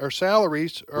environment or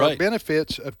salaries or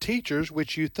benefits of teachers,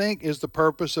 which you think is the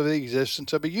purpose of the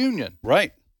existence of a union.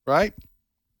 Right. Right?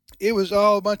 It was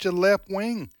all a bunch of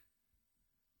left-wing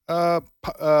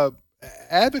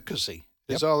advocacy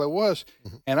is all it was.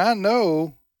 Mm-hmm. And I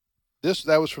know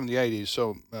that was from the 80s,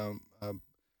 so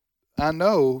I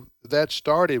know that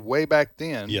started way back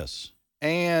then. Yes.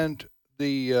 And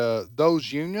the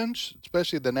those unions,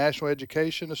 especially the National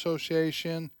Education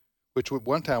Association, which at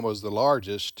one time was the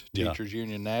largest teachers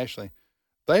union nationally,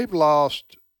 they've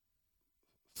lost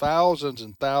thousands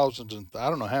and thousands, and I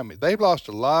don't know how many. They've lost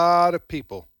a lot of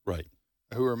people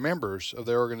who are members of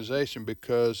their organization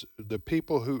because the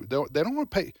people who they don't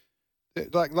want to pay,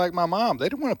 like my mom, they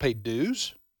don't want to pay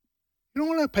dues. You don't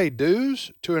want to pay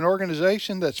dues to an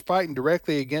organization that's fighting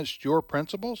directly against your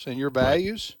principles and your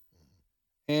values.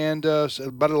 Right. And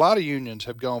but a lot of unions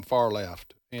have gone far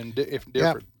left. If different.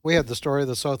 Yeah, we had the story of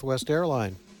the Southwest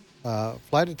airline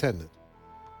flight attendant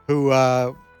who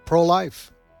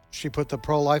pro-life. She put the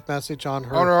pro-life message on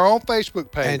her own Facebook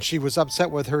page, and she was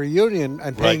upset with her union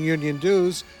and paying union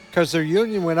dues because their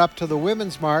union went up to the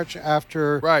Women's March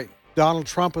after Donald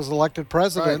Trump was elected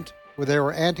president, where they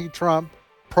were anti-Trump,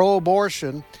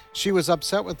 pro-abortion. She was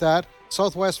upset with that.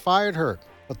 Southwest fired her,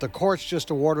 but the courts just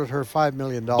awarded her $5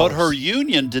 million. But her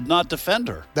union did not defend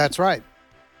her. That's right.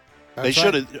 They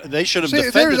should have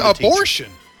defended there's the abortion.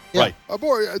 Teacher. Right.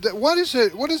 What is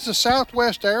it? What is the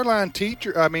Southwest airline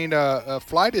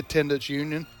flight attendants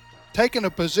union taking a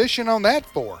position on that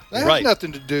for? That has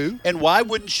nothing to do. And why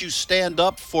wouldn't you stand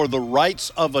up for the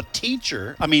rights of a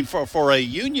teacher? I mean, for a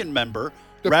union member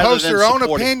to rather post than their own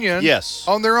opinion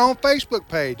on their own Facebook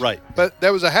page. Right. But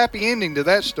there was a happy ending to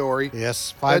that story.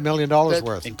 Yes, $5 million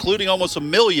worth. Including almost $1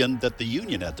 million that the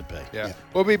union had to pay. Yeah.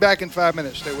 We'll be back in 5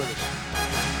 minutes. Stay with us.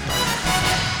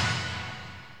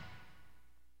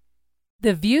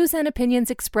 The views and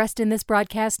opinions expressed in this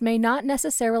broadcast may not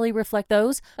necessarily reflect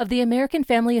those of the American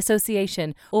Family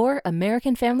Association or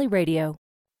American Family Radio.